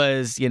it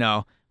was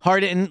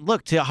Harden.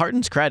 Look, to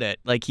Harden's credit,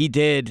 he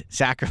did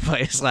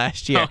sacrifice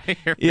last year. Oh,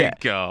 here we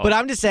go. But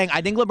I'm just saying,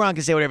 I think LeBron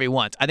can say whatever he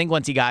wants. I think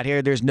once he got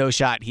here, there's no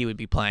shot he would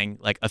be playing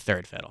a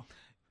third fiddle.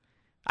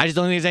 I just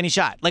don't think there's any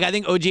shot. I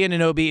think OG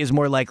Anunoby is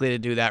more likely to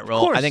do that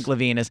role. I think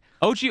LaVine is.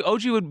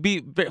 OG would be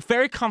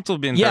very comfortable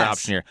being third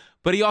option here,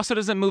 but he also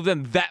doesn't move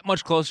them that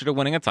much closer to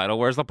winning a title,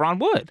 whereas LeBron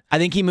would. I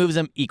think he moves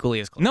them equally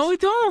as close. No, he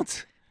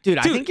don't. Dude,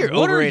 I think you're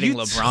overrating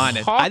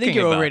LeBron. I think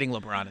you're overrating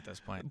LeBron at this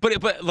point. But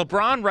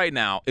LeBron right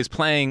now is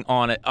playing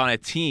on a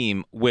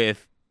team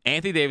with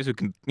Anthony Davis, who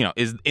can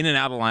is in and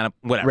out of the lineup,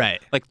 whatever.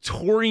 Right.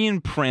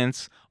 Taurean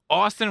Prince,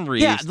 Austin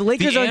Reeves. Yeah, the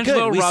Lakers are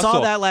good. We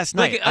saw that last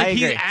night.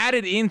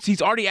 He's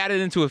already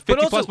added into a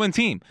 50-plus win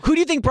team. Who do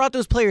you think brought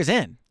those players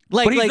in?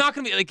 But he's not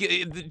going to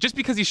be just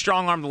because he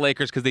strong-armed the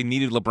Lakers because they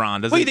needed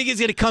LeBron. What do you think he's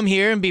going to come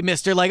here and be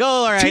Mr.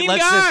 All right, team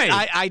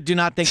guy? I do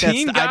not think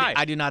team that's. Guy.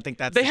 I do not think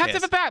that's. They have to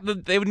have a back.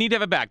 They would need to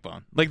have a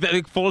backbone.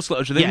 Full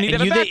disclosure, they need to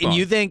have a backbone. And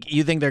you think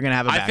they're going to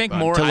have a backbone? I think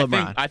more.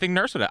 I think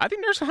Nurse would. I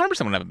think Nurse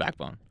 100% would have a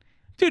backbone.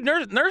 Dude,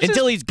 Nurse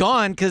until he's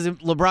gone because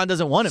LeBron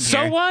doesn't want him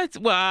here. So what?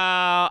 Well,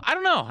 I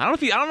don't know. I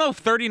don't know if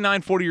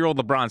 39, 40-year-old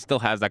LeBron still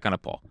has that kind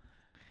of pull.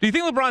 Do you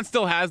think LeBron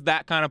still has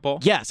that kind of pull?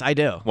 Yes, I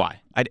do.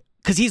 Why?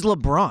 Because he's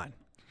LeBron.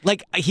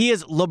 Like, he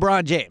is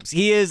LeBron James.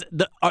 He is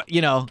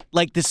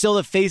still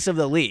the face of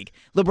the league.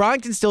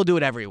 LeBron can still do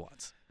whatever he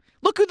wants.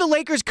 Look who the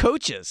Lakers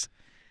coaches.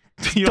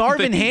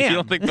 Darvin Ham. You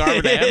don't think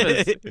Darvin Ham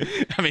is?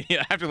 I mean,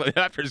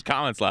 after his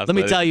comments last night.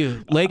 Let me tell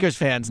you, Lakers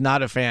fans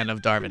not a fan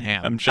of Darvin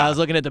Ham. I'm shocked. I was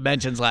looking at the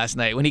mentions last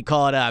night when he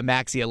called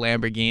Maxey a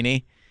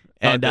Lamborghini.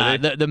 And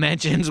the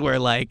mentions were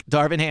like,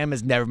 Darvin Ham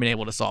has never been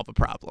able to solve a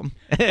problem.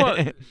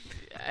 Well,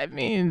 I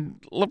mean,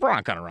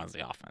 LeBron kind of runs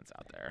the offense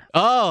out there.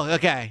 Oh,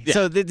 okay. Yeah.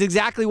 So that's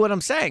exactly what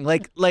I'm saying.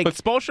 But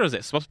Spoelstra is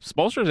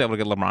able to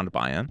get LeBron to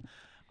buy in.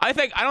 I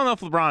don't know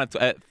if LeBron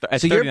at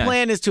so your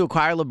plan is to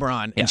acquire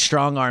LeBron and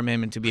strong arm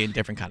him into being a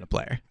different kind of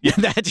player. Yeah,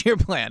 that's your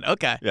plan.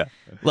 Okay. Yeah.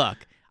 Look,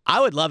 I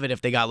would love it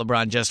if they got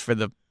LeBron just for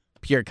the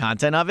pure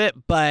content of it,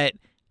 but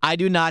I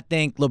do not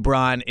think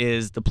LeBron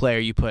is the player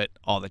you put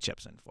all the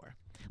chips in for.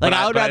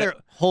 I would rather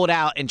hold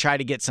out and try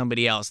to get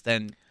somebody else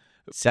than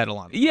settle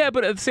on. Yeah,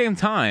 but at the same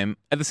time,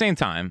 I don't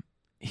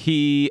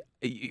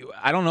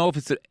know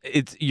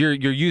if you're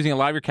using a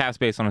lot of your cap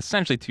space on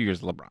essentially 2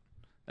 years of LeBron.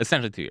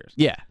 Essentially 2 years.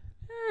 Yeah.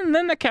 And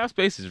then the cap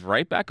space is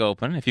right back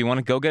open if you want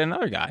to go get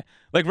another guy.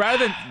 Like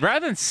rather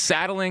than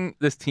saddling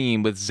this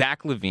team with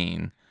Zach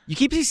LaVine. You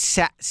keep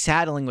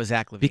saddling with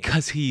Zach LaVine.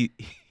 Because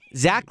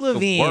Zach LaVine,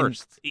 the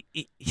worst.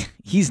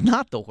 He's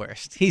not the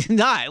worst. He's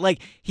not.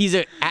 Like, he's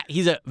a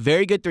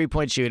very good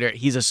three-point shooter.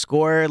 He's a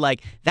scorer.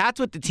 Like, that's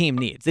what the team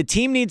needs. The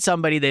team needs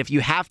somebody that if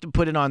you have to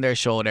put it on their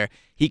shoulder,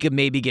 he could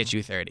maybe get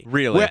you 30.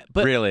 Really?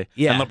 Really?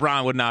 Yeah. And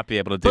LeBron would not be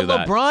able to do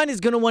that. But LeBron is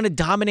going to want to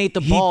dominate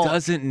the ball. He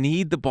doesn't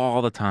need the ball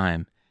all the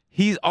time.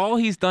 All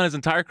he's done his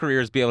entire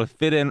career is be able to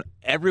fit in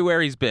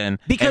everywhere he's been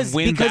and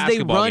win because they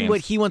run games.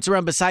 what he wants to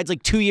run besides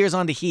like 2 years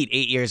on the Heat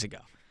 8 years ago.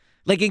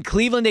 Like in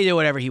Cleveland, they do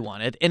whatever he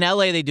wanted. In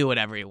LA, they do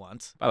whatever he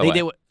wants. By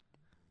the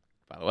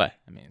way,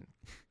 I mean,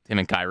 him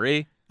and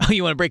Kyrie. Oh,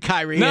 you want to bring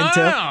Kyrie into?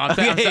 No.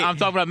 I'm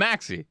talking about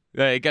Maxey.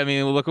 Like, I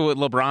mean, look at what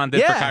LeBron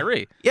did for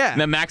Kyrie. Yeah. And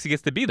then Maxey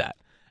gets to be that.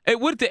 It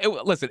would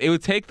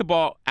take the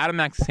ball out of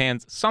Max's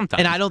hands sometimes.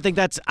 And I don't think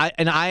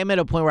I am at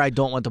a point where I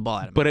don't want the ball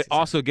out of Max's hands. But it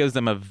also gives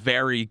them a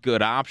very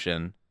good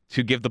option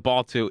to give the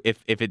ball to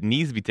if it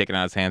needs to be taken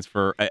out of his hands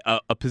for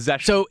a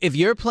possession. So if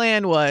your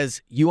plan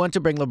was you want to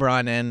bring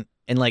LeBron in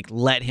and like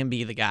let him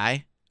be the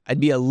guy, I'd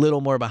be a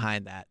little more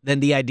behind that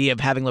than the idea of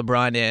having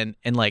LeBron in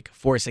and like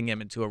forcing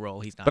him into a role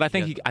he's not. But I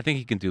think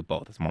he can do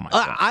both. It's more my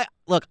point.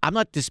 Look, I'm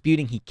not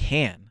disputing he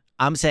can.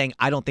 I'm saying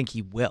I don't think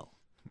he will.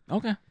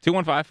 Okay.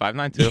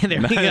 215-592.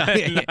 There we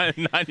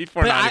go.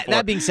 94.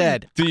 That being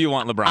said, do you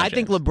want LeBron? I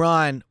think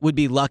LeBron would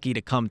be lucky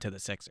to come to the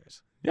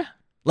Sixers. Yeah.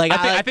 Like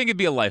I think it'd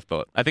be a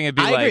lifeboat. I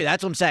agree.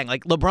 That's what I'm saying.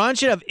 Like LeBron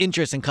should have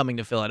interest in coming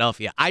to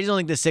Philadelphia. I just don't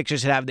think the Sixers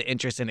should have the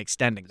interest in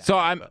extending that. So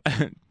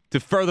to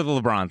further the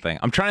LeBron thing,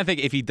 I'm trying to think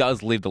if he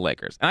does leave the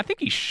Lakers. And I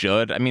think he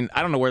should. I mean,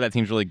 I don't know where that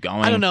team's really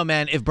going. I don't know,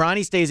 man. If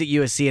Bronny stays at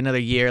USC another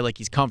year, like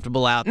he's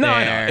comfortable out there,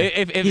 I know.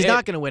 He's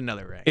not going to win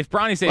another ring. If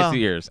Bronny stays 2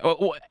 years,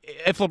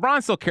 if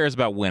LeBron still cares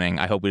about winning,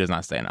 I hope he does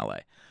not stay in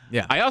LA.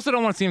 Yeah. I also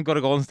don't want to see him go to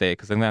Golden State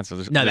because I think that's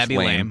just that'd be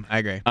lame. I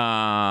agree.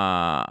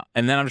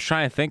 And then I'm just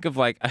trying to think of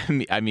like,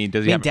 I mean,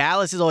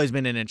 Dallas has always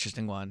been an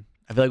interesting one.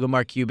 I feel like with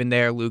Mark Cuban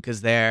there,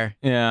 Luka's there.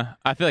 Yeah,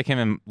 I feel like him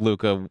and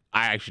Luka.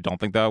 I actually don't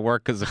think that would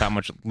work because of how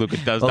much Luka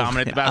does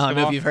dominate the basketball. I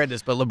don't know if you've heard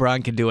this, but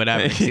LeBron can do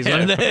whatever. He's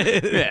one of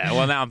yeah.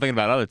 Well, now I'm thinking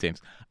about other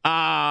teams.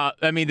 I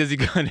mean, does he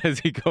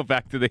go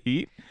back to the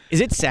Heat?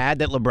 Is it sad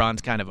that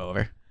LeBron's kind of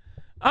over?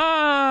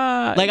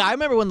 Like I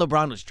remember when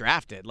LeBron was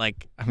drafted.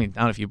 Like, I mean, I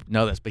don't know if you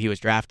know this, but he was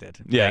drafted.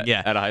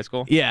 Yeah, out of high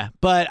school. Yeah,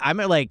 but I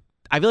remember like.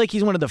 I feel like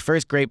he's one of the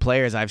first great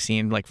players I've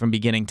seen like from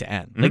beginning to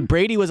end. Like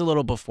Brady was a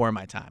little before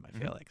my time, I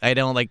feel like. I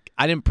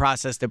didn't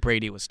process that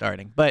Brady was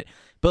starting. But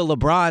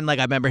LeBron, like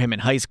I remember him in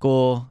high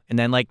school and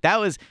then like that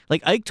was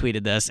like Ike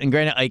tweeted this, and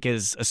granted Ike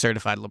is a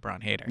certified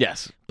LeBron hater.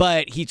 Yes.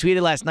 But he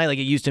tweeted last night like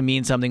it used to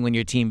mean something when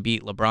your team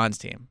beat LeBron's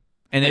team.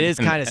 And it is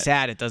kind of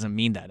sad it doesn't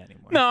mean that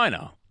anymore. No, I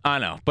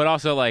know. But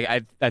also like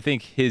I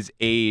think his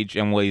age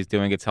and what he's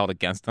doing gets held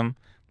against him.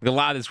 Like, a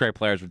lot of these great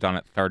players were done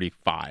at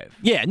 35.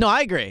 Yeah, no,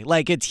 I agree.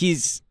 Like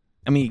he's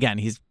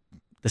the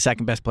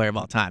second best player of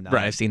all time. Now that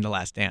I've seen The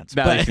Last Dance.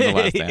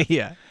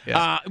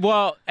 Yeah.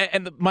 Well,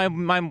 and my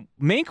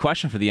main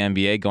question for the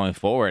NBA going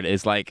forward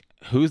is like,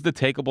 who's the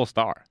takeable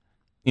star?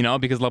 You know,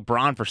 because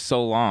LeBron for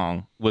so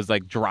long was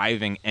like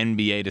driving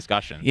NBA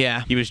discussion.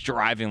 Yeah. He was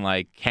driving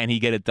like, can he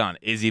get it done?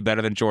 Is he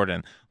better than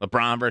Jordan?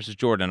 LeBron versus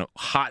Jordan,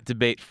 hot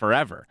debate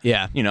forever.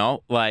 Yeah. You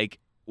know, like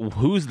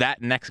who's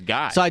that next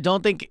guy? So I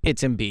don't think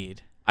it's Embiid.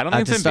 I don't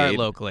think it's Embiid. To start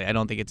locally, I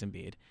don't think it's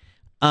Embiid.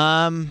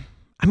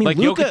 I mean, like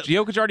Luka,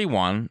 Jokic already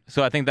won,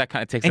 so I think that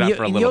kind of takes it out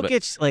for a little bit.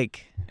 Jokic,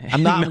 like,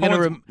 I'm not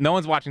no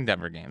one's watching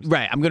Denver games.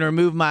 Right, I'm going to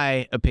remove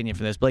my opinion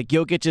from this, but like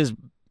Jokic is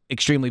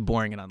extremely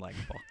boring and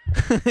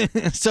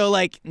unlikable. So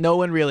like, no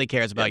one really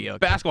cares about Jokic.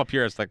 Basketball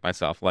purists like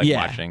myself like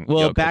watching.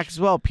 Well, Jokic.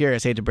 basketball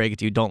purists, hate to break it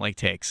to you, don't like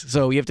takes.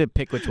 So you have to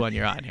pick which one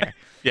you're on here.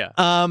 Yeah.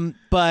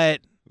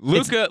 But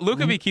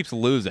Luka keeps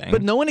losing.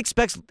 But no one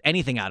expects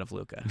anything out of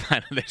Luka.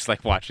 They just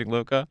like watching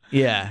Luka.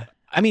 Yeah.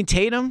 I mean,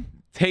 Tatum,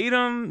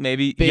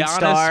 maybe. Big Giannis,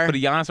 star. But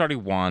Giannis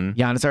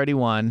already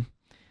won.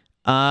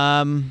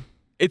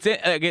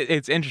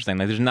 It's interesting.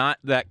 Like, there's not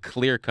that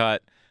clear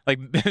cut. Like,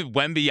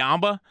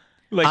 Wembanyama.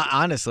 Like,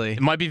 honestly.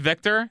 It might be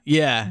Victor.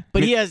 Yeah.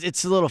 But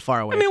it's a little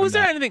far away. I mean, from was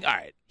there that. anything? All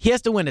right. He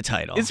has to win a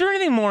title. Is there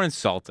anything more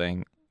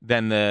insulting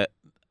than the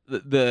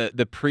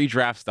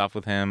pre-draft stuff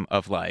with him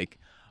of like,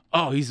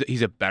 oh,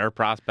 he's a better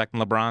prospect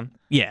than LeBron?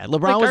 Yeah,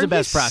 LeBron was the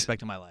best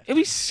prospect of my life. It'd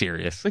be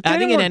serious. Like, I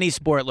think in any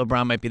sport,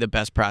 LeBron might be the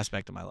best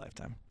prospect of my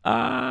lifetime.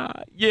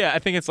 Yeah, I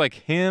think it's like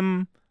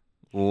him,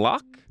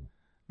 Luck.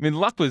 I mean,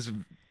 Luck was,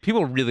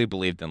 people really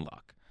believed in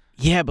Luck.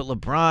 Yeah, but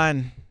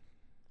LeBron,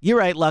 you're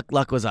right.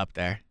 Luck was up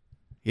there.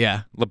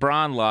 Yeah,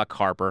 LeBron, Luck,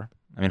 Harper.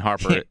 I mean,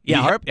 Harper.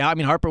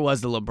 Harper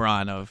was the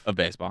LeBron of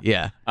baseball.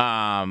 Yeah,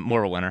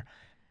 more of a winner.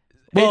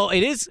 Well,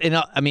 it is.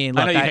 I mean,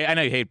 look, I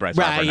know you hate Bryce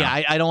Harper. Right?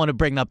 Yeah, I don't want to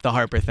bring up the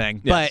Harper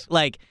thing, yes. but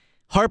like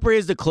Harper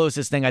is the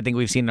closest thing I think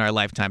we've seen in our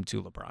lifetime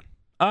to LeBron.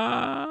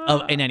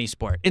 In any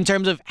sport, in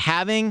terms of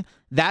having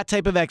that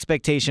type of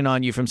expectation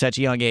on you from such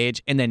a young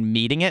age, and then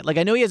meeting it. Like,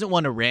 I know he hasn't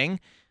won a ring.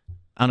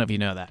 I don't know if you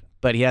know that,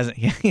 but he hasn't.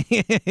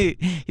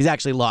 He's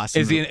actually lost.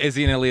 Is he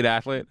an elite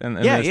athlete in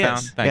this town?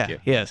 Thank you.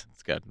 He is.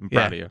 It's good. I'm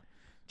proud of you.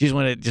 Do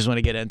you just want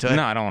to get into it?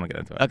 No, I don't want to get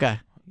into it. Okay.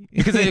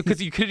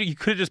 Because you could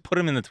have just put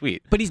him in the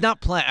tweet. But he's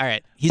not playing. All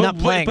right, he's not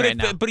playing right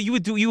now. But you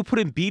would put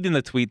Embiid in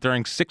the tweet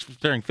during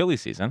Philly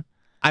season.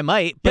 I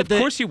might. But of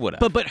course you would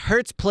have. But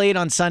Hurts played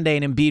on Sunday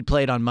and Embiid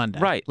played on Monday.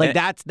 Right. Like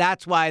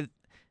that's why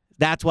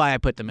I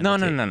put them in. No.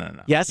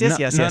 Yes. You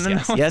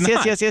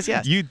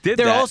did.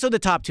 They're that. also the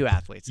top two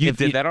athletes. You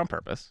did that on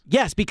purpose.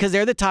 Yes, because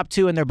they're the top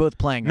two and they're both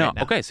playing right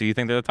now. Okay, so you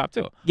think they're the top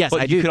two? Yes,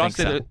 but I do. You could think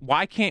also so.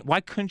 Why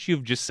couldn't you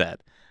have just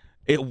said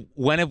it?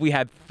 When have we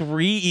had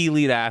 3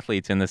 elite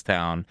athletes in this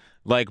town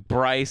like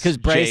Bryce? Because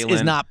Bryce Jalen,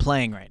 is not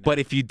playing right now. But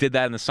if you did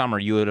that in the summer,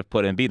 you would have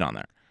put Embiid on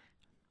there.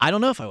 I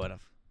don't know if I would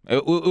have.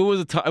 It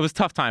was a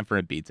tough time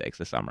for Embiid takes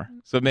this summer.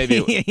 So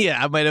maybe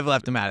yeah, I might have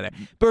left him out of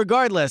there. But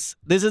regardless,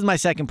 this is my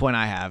second point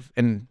I have,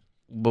 and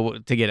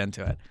to get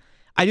into it,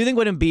 I do think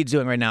what Embiid's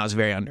doing right now is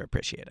very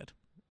underappreciated.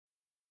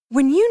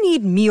 When you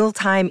need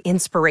mealtime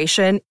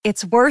inspiration,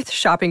 it's worth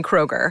shopping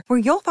Kroger, where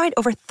you'll find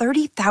over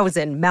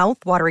 30,000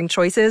 mouth-watering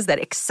choices that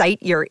excite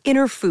your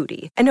inner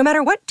foodie. And no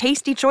matter what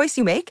tasty choice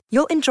you make,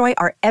 you'll enjoy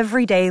our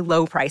everyday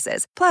low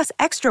prices, plus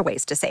extra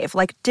ways to save,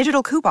 like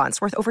digital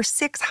coupons worth over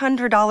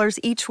 $600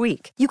 each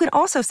week. You can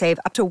also save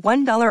up to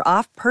 $1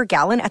 off per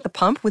gallon at the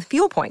pump with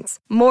fuel points.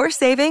 More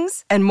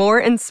savings and more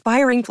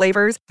inspiring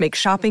flavors make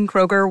shopping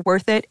Kroger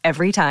worth it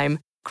every time.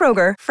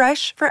 Kroger,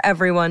 fresh for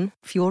everyone.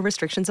 Fuel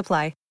restrictions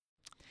apply.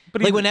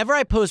 But like, whenever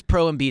I post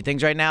pro Embiid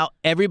things right now,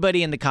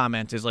 everybody in the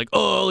comments is like,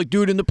 oh, like,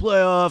 dude in the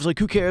playoffs, like,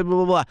 who cares, blah,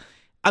 blah, blah.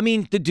 I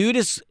mean, the dude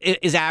is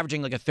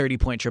averaging like a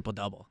 30-point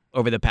triple-double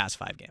over the past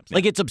 5 games. Yeah.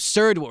 Like, it's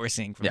absurd what we're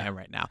seeing from him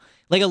right now.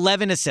 Like,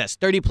 11 assists,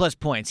 30-plus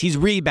points. He's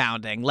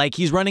rebounding. Like,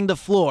 he's running the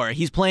floor.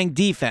 He's playing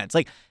defense.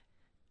 Like,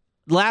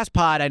 last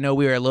pod, I know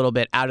we were a little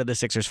bit out of the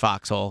Sixers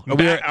foxhole. Are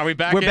we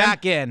back in? We're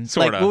back in.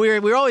 Sort of. We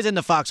were always in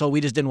the foxhole.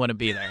 We just didn't want to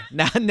be there.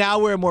 Now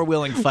we're a more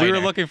willing fighter. We were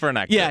looking for an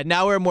exit. Yeah,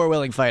 now we're a more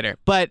willing fighter.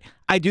 But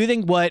I do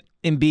think what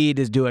Embiid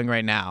is doing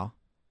right now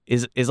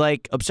is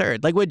like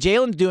absurd. Like, what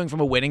Jalen's doing from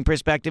a winning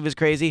perspective is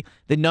crazy.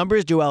 The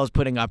numbers Joel is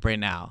putting up right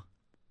now,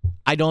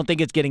 I don't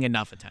think it's getting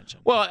enough attention.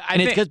 Well,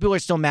 it's because people are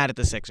still mad at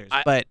the Sixers.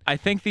 But I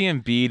think the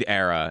Embiid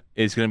era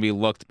is going to be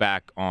looked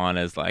back on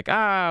as like,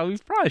 we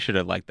probably should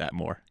have liked that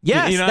more.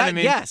 Yes, you know what I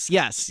mean? Yes.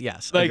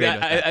 Like,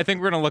 I think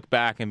we're going to look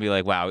back and be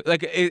like, wow.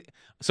 Like,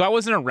 so I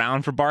wasn't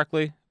around for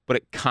Barkley, but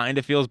it kind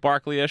of feels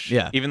Barkley-ish.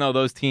 Yeah. Even though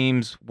those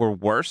teams were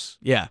worse.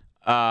 Yeah.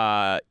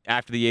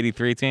 After the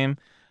 '83 team.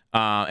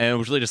 And it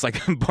was really just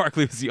like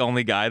Barkley was the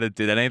only guy that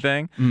did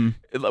anything.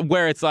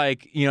 Where it's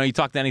like, you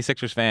talk to any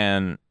Sixers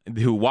fan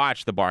who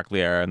watched the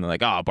Barkley era and they're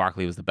like, oh,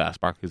 Barkley was the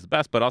best.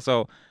 But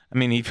also, I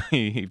mean,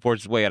 he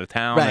forged his way out of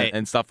town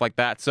and stuff like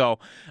that. So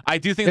I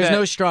do think there's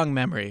no strong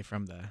memory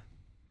from the Barkley.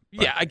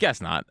 Yeah, I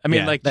guess not. I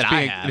mean,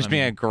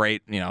 being a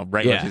great,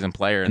 regular season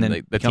player and then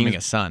the becoming team,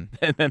 a son.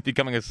 And then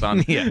becoming a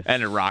son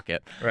and a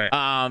Rocket. Right.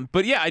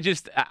 But yeah,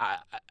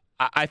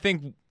 I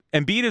think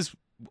Embiid is,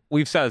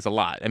 we've said this a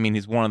lot. I mean,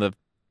 he's one of the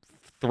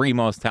 3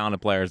 most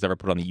talented players ever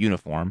put on the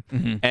uniform,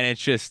 and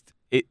it's just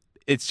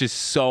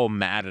so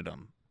mad at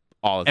him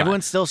all the time.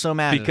 Everyone's still so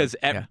mad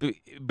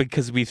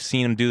because we've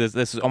seen him do this.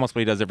 This is almost what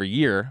he does every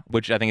year,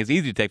 which I think is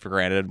easy to take for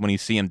granted when you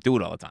see him do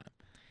it all the time.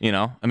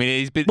 I mean,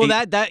 he's been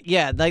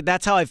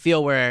that's how I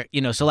feel. Where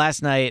so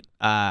last night,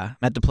 I'm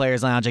at the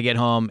Players Lounge. I get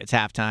home, it's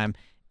halftime,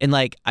 and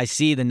like I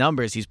see the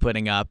numbers he's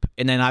putting up,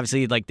 and then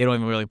obviously like they don't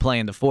even really play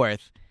in the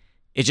fourth.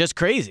 It's just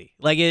crazy.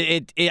 Like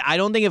it I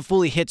don't think it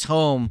fully hits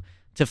home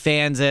to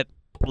fans that,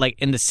 like,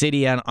 in the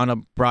city on a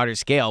broader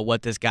scale,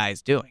 what this guy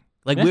is doing.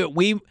 Like,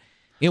 we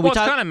it's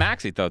kind of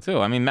Maxey, though, too.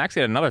 I mean,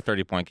 Maxey had another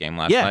 30-point game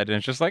last night, and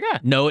it's just like,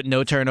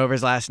 No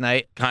turnovers last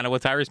night. Kind of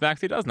what Tyrese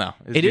Maxey does now.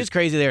 It is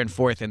crazy they're in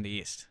 4th in the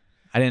East.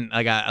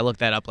 I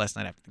looked that up last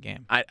night after the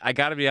game. I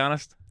got to be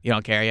honest. You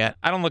don't care yet?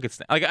 I don't look at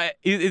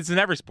it's in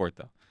every sport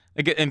though.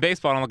 Like in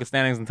baseball, I don't look at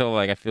standings until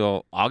I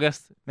feel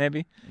August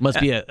maybe. Must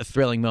be a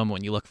thrilling moment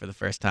when you look for the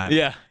first time.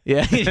 Yeah.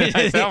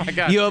 Oh my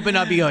God. You open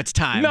up, you go, it's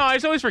time. No, I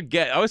just always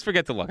forget. I always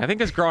forget to look. I think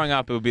as growing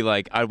up, it would be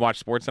like I'd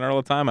watch SportsCenter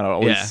all the time, and I'd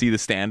always see the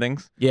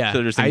standings. Yeah, so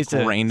they're just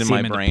ingrained in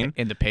my brain.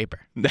 Into paper.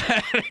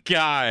 That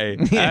guy.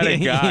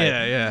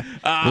 Yeah.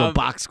 Little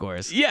box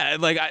scores. Yeah,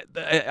 like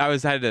I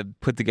had to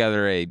put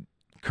together a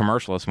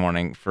commercial this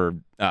morning for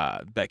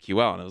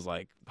BetQL, and it was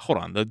like, hold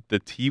on, the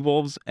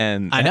T-Wolves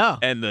and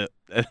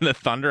the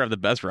Thunder have the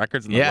best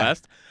records in the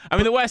West. I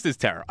mean, the West is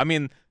terrible. I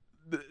mean,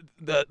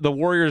 the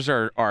Warriors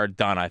are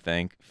done. I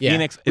think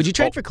Phoenix. Would you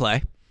trade for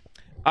Clay?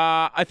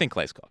 I think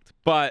Clay's cooked,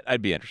 but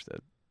I'd be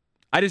interested.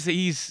 I just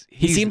he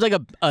seems like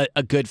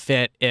a good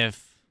fit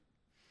if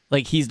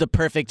like he's the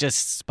perfect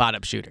just spot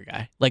up shooter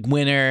guy, like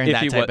winner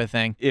that type of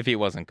thing. If he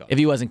wasn't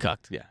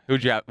cooked. Yeah.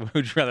 Who'd you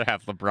rather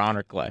have, LeBron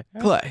or Clay?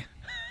 Clay.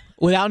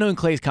 Without knowing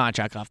Clay's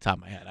contract off the top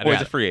of my head.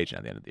 He's a free agent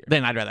at the end of the year.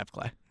 Then I'd rather have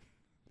Clay.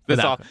 This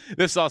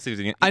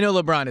offseason. I know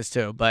LeBron is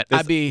too, but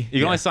you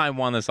can only sign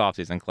one this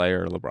offseason, Clay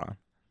or LeBron.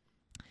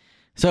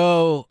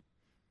 So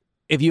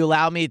if you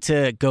allow me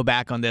to go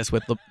back on this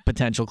with the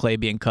potential Clay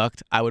being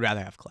cooked, I would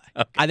rather have Clay.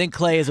 Okay. I think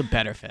Clay is a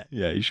better fit.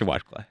 Yeah, you should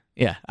watch Clay.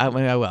 Yeah, I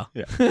will.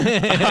 Yeah.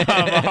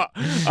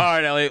 All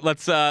right, Elliot.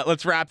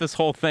 Let's wrap this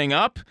whole thing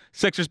up.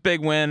 Sixers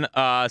big win.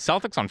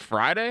 Celtics on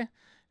Friday.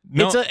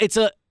 No.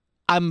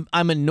 I'm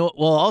annoyed.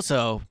 Well,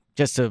 also,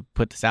 just to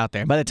put this out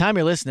there, by the time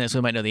you're listening to this,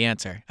 we might know the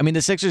answer. I mean,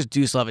 the Sixers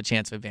do still have a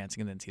chance of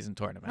advancing in the in-season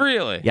tournament.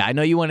 Really? Yeah, I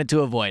know you wanted to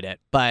avoid it,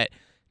 but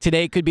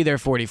today could be their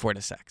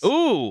 44-6.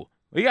 Ooh,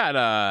 we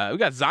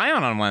got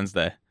Zion on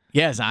Wednesday.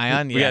 Yeah,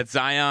 Zion. We got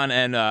Zion,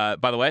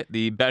 and by the way,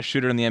 the best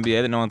shooter in the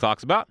NBA that no one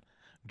talks about,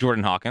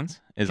 Jordan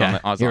Hawkins, is on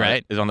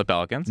the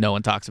Pelicans. No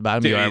one talks about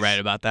him. Dude, you are right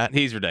about that.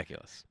 He's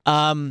ridiculous.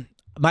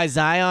 My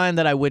Zion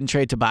that I wouldn't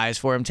trade Tobias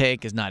for him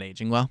take is not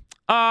aging well.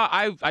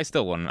 I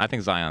still wouldn't. I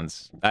think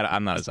Zion's.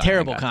 I'm not a Zion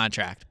terrible guy.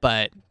 Contract,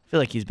 but I feel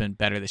like he's been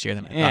better this year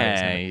than I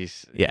thought he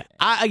was. Yeah.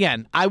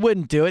 I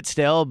wouldn't do it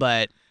still,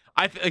 but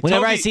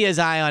whenever I see a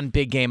Zion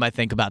big game, I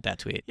think about that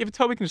tweet. Yeah, but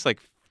Toby can just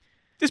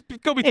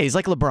go be. Yeah, he's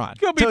like LeBron.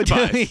 Go be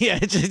Tobias. Yeah,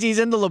 he's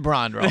in the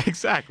LeBron role.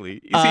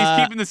 Exactly. He's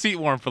keeping the seat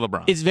warm for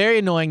LeBron. It's very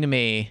annoying to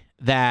me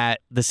that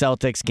the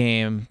Celtics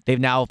game, they've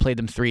now played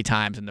them 3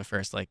 times in the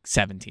first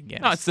 17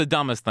 games. No, it's the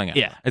dumbest thing ever.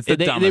 Yeah, it's the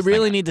dumbest thing. They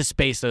really need to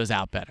space those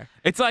out better.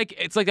 It's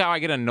like how I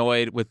get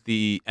annoyed with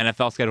the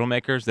NFL schedule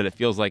makers that it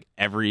feels like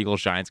every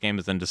Eagles-Giants game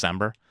is in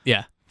December.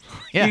 Yeah.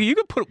 You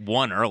could put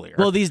one earlier.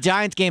 Well, these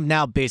Giants games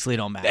now basically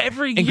don't matter.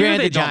 Every and year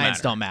granted, they the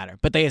Giants don't matter,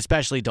 but they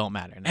especially don't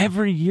matter now.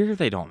 Every year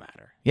they don't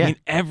matter. Yeah. I mean,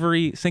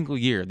 every single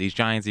year, these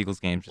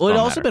Giants-Eagles games just Well, don't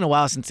it's also matter. been a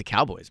while since the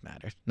Cowboys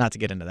mattered. Not to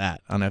get into that.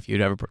 I don't know if you'd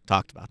ever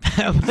talked about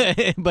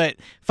that. But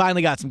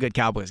finally got some good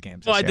Cowboys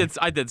games this year.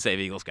 I did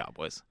save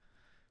Eagles-Cowboys.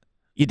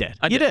 You did.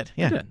 I did.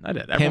 Yeah. I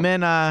did. Him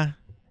and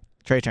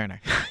Trey Turner.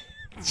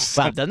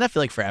 Wow, doesn't that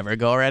feel like forever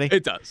ago already?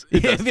 It does.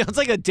 It feels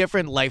like a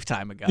different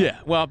lifetime ago. Yeah.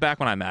 Well, back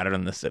when I mattered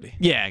in the city.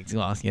 Yeah.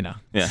 Well, you know.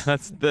 Yeah.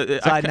 That's the.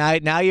 So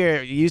now you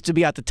used to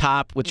be at the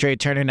top with Trey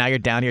Turner. Now you're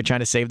down here trying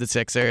to save the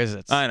Sixers.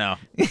 I know.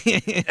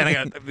 And I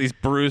got these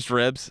bruised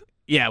ribs.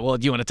 Yeah. Well,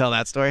 do you want to tell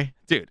that story,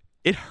 dude?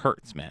 It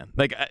hurts, man.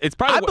 Like it's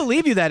probably. I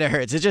believe you that it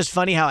hurts. It's just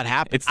funny how it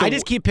happens. I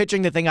just keep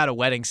picturing the thing out of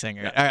Wedding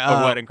Singer.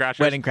 Or Wedding Crashers.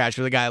 Wedding Crashers,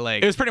 where the guy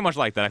It was pretty much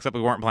like that, except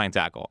we weren't playing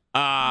tackle.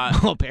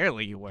 Well,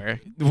 apparently you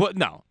were. What?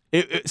 No.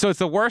 So it's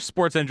the worst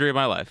sports injury of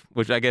my life,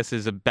 which I guess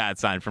is a bad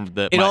sign from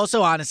the. It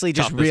also honestly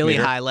just really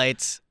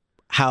highlights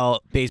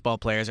how baseball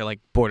players are like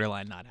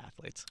borderline not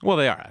athletes. Well,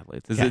 they are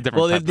athletes. This is a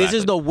different type of this athlete.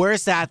 is the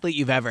worst athlete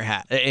you've ever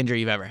had,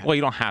 injury you've ever had. Well,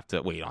 you don't have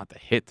to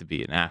hit to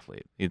be an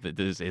athlete.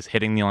 Is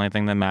hitting the only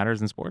thing that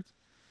matters in sports?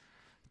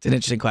 It's an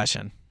interesting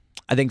question.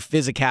 I think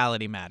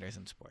physicality matters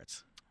in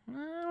sports. I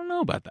don't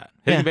know about that.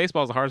 Hitting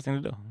baseball is the hardest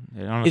thing to do.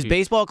 Is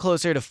baseball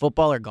closer to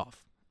football or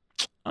golf?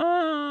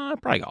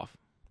 Probably golf.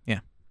 Yeah.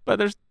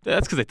 But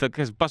that's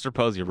because Buster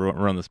Posey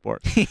ruined the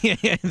sport. Yeah,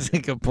 it's a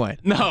good point.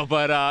 No,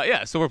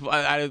 but so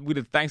we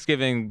did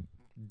Thanksgiving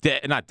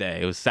day, not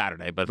day, it was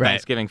Saturday, but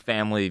Thanksgiving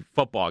family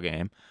football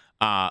game.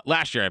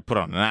 Last year I put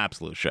on an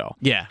absolute show.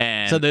 Yeah.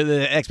 And so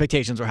the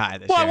expectations were high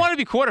this year. Well, I wanted to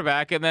be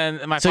quarterback, and then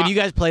So do you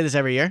guys play this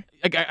every year?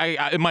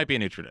 It might be a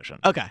new tradition.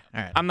 Okay.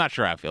 All right. I'm not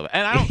sure how I feel.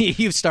 And I don't.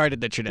 You've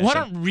started the tradition. Well, I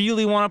don't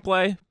really want to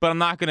play, but I'm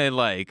not gonna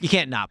You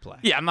can't not play.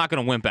 Yeah, I'm not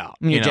gonna wimp out.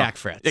 You're Jack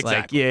Fritz.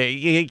 Exactly.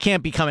 Like, you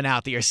can't be coming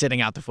out that you're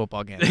sitting out the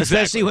football game,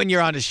 especially when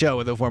you're on a show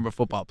with a former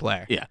football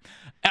player. Yeah.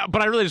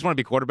 But I really just want to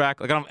be quarterback.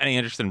 Like I don't have any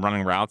interest in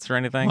running routes or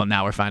anything. Well,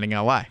 now we're finding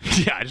out why.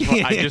 Yeah, I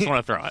just want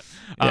to throw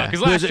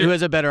it. Who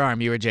has a better arm,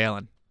 you or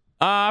Jalen?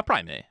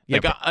 Probably me.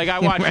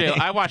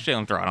 I watched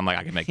Jalen throw it. I'm like,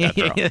 I can make that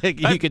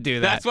throw. You could do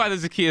that. That's why the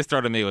Zacchaeus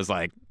throw to me was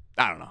like,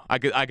 I don't know. I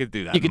could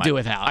do that. You could do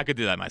without. I could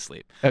do that in my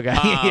sleep. Okay.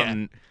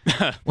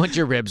 Yeah. Once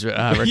your ribs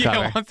recover.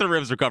 Yeah, once the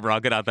ribs recover, I'll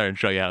get out there and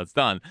show you how it's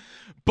done.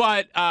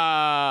 But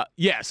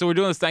so we're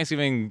doing this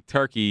Thanksgiving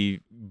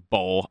turkey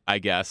bowl, I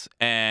guess,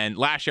 and And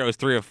last year I was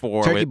 3 of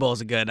 4. Turkey Bowl is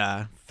a good.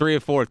 3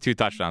 of 4 with 2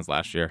 touchdowns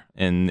last year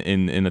in the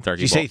Turkey Bowl.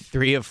 Did you say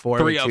 3 of 4?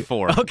 3 of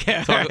 4.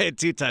 Okay, all right,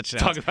 2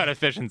 touchdowns. Talk about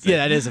efficiency. Yeah,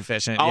 that is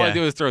efficient. All I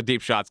do is throw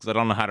deep shots because I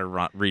don't know how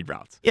to read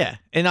routes. Yeah,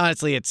 and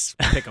honestly, it's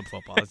pickup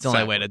football. It's the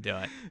only way to do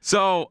it.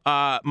 So,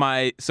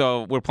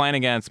 we're playing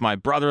against my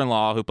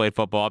brother-in-law who played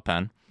football at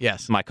Penn.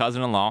 Yes. My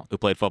cousin-in-law who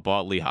played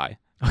football at Lehigh.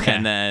 Okay.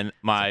 And then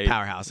my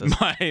powerhouses.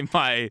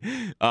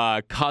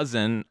 My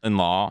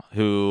cousin-in-law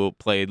who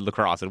played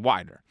lacrosse at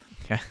Widener.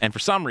 Okay. And for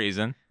some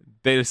reason,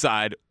 they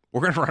decide we're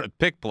going to run a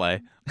pick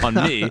play on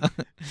me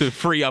to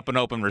free up an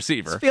open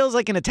receiver. This feels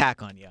like an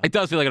attack on you. It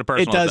does feel like a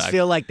personal attack. It does attack.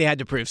 feel like they had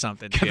to prove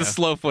something to you. The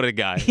slow-footed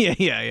guy.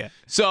 Yeah.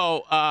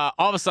 So all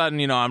of a sudden,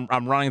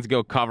 I'm running to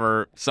go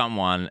cover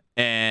someone,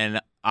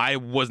 and I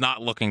was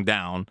not looking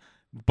down,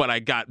 but I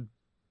got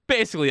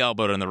basically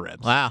elbowed in the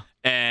ribs. Wow.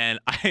 And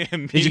I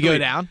immediately... Did you go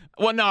down?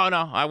 Well, no.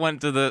 I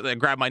went to I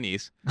grabbed my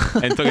knees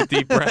and took a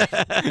deep breath.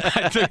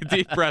 I took a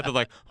deep breath of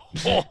like,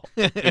 oh,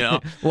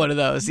 One of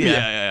those, yeah.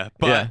 Yeah.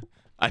 But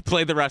I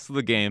played the rest of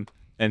the game,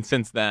 and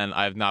since then,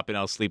 I've not been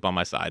able to sleep on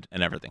my side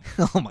and everything.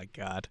 Oh, my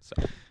God.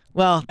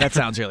 Well, that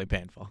sounds really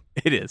painful.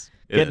 It is.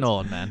 Getting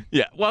old, man.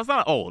 Yeah. Well, it's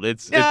not old.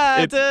 It's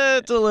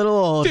a little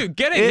old. Dude,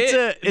 getting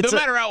hit, no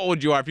matter how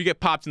old you are, if you get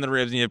popped in the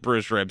ribs and you have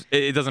bruised ribs,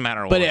 it doesn't matter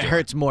how old you are. But it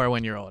hurts more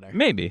when you're older.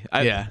 Maybe.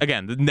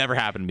 Again, it never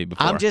happened to me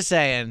before. I'm just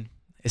saying,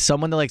 as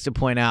someone that likes to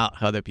point out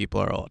how other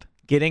people are old,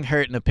 getting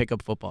hurt in a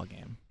pickup football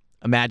game.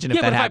 Imagine if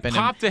that happened. If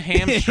I popped a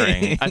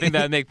hamstring, I think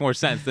that would make more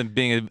sense than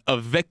being a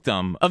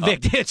victim.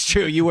 It's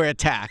true. You were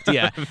attacked.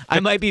 Yeah. I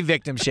might be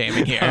victim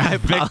shaming here. I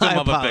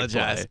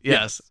apologize.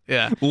 Yes.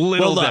 Yeah.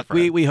 Little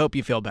different. We hope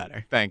you feel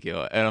better. Thank you.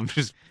 And I'm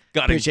just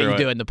gutting Appreciate you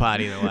doing the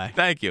pod either way.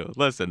 Thank you.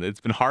 Listen, it's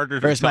been harder.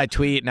 First my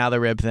tweet, now the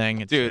rib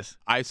thing. Dude,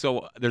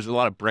 there's a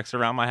lot of bricks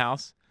around my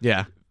house.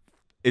 Yeah.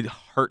 It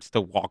hurts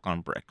to walk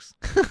on bricks.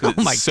 Oh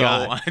my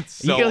God. It's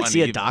so you can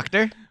see a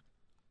doctor?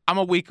 I'm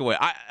a week away.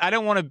 I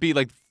don't want to be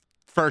like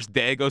first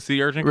day go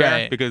see urgent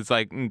care because it's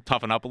like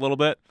toughen up a little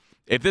bit.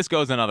 If this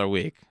goes another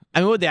week, I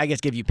mean, would they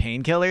give you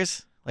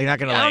painkillers? Like not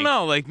gonna. I don't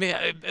know. Like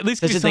at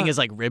least such a thing as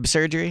like rib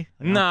surgery.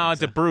 No,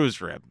 it's a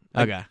bruised rib.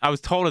 Okay. I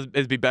was told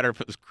it'd be better if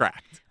it was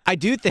cracked. I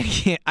do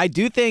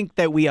think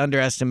that we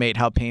underestimate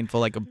how painful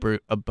like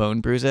a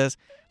bone bruise is.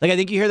 Like I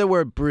think you hear the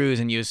word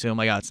bruise and you assume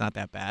like, oh, it's not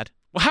that bad.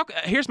 Well,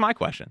 here's my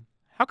question: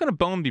 how can a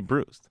bone be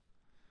bruised?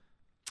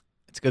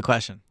 It's a good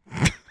question.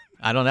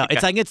 I don't know. Okay.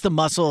 It's like it's the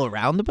muscle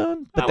around the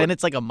bone, but then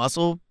it's like a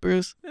muscle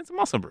bruise. It's a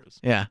muscle bruise.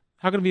 Yeah.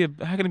 How can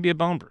it be a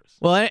bone bruise?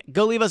 Well,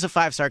 go leave us a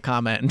 5-star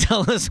comment and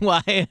tell us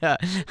why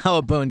how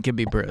a bone can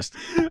be bruised.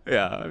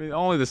 Yeah, I mean,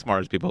 only the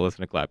smartest people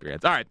listen to Clap Your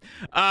Hands. All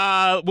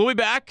right, we'll be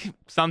back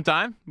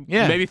sometime.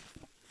 Yeah. Maybe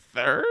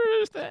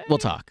Thursday. We'll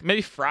talk.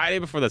 Maybe Friday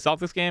before the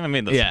Celtics game. I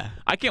mean,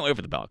 I can't wait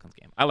for the Pelicans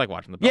game. I like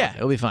watching the Pelicans. Yeah,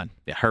 it'll be fun.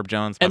 Yeah, Herb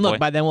Jones. And look,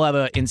 by then we'll have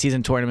an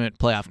in-season tournament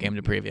playoff game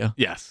to preview.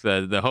 Yes,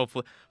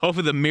 hopefully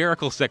the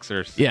Miracle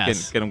Sixers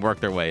can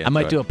work their way. I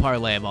might do a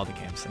parlay of all the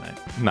games tonight.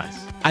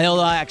 Nice. I don't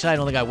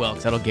think I will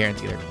because that'll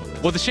guarantee they're going to lose.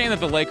 Well, it's a shame that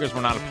the Lakers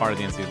were not a part of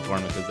the in-season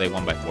tournament because they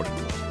won by 40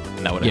 points, and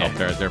that would have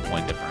helped their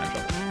point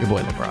differential. Your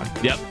boy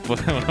LeBron. Yep.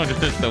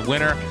 The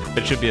winner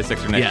that should be a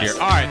Sixer next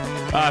year. All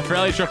right. For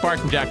Elliot Shore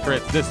Parks and Jack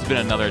Fritz, this has been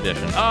another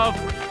edition of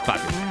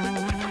Clap Your Hands.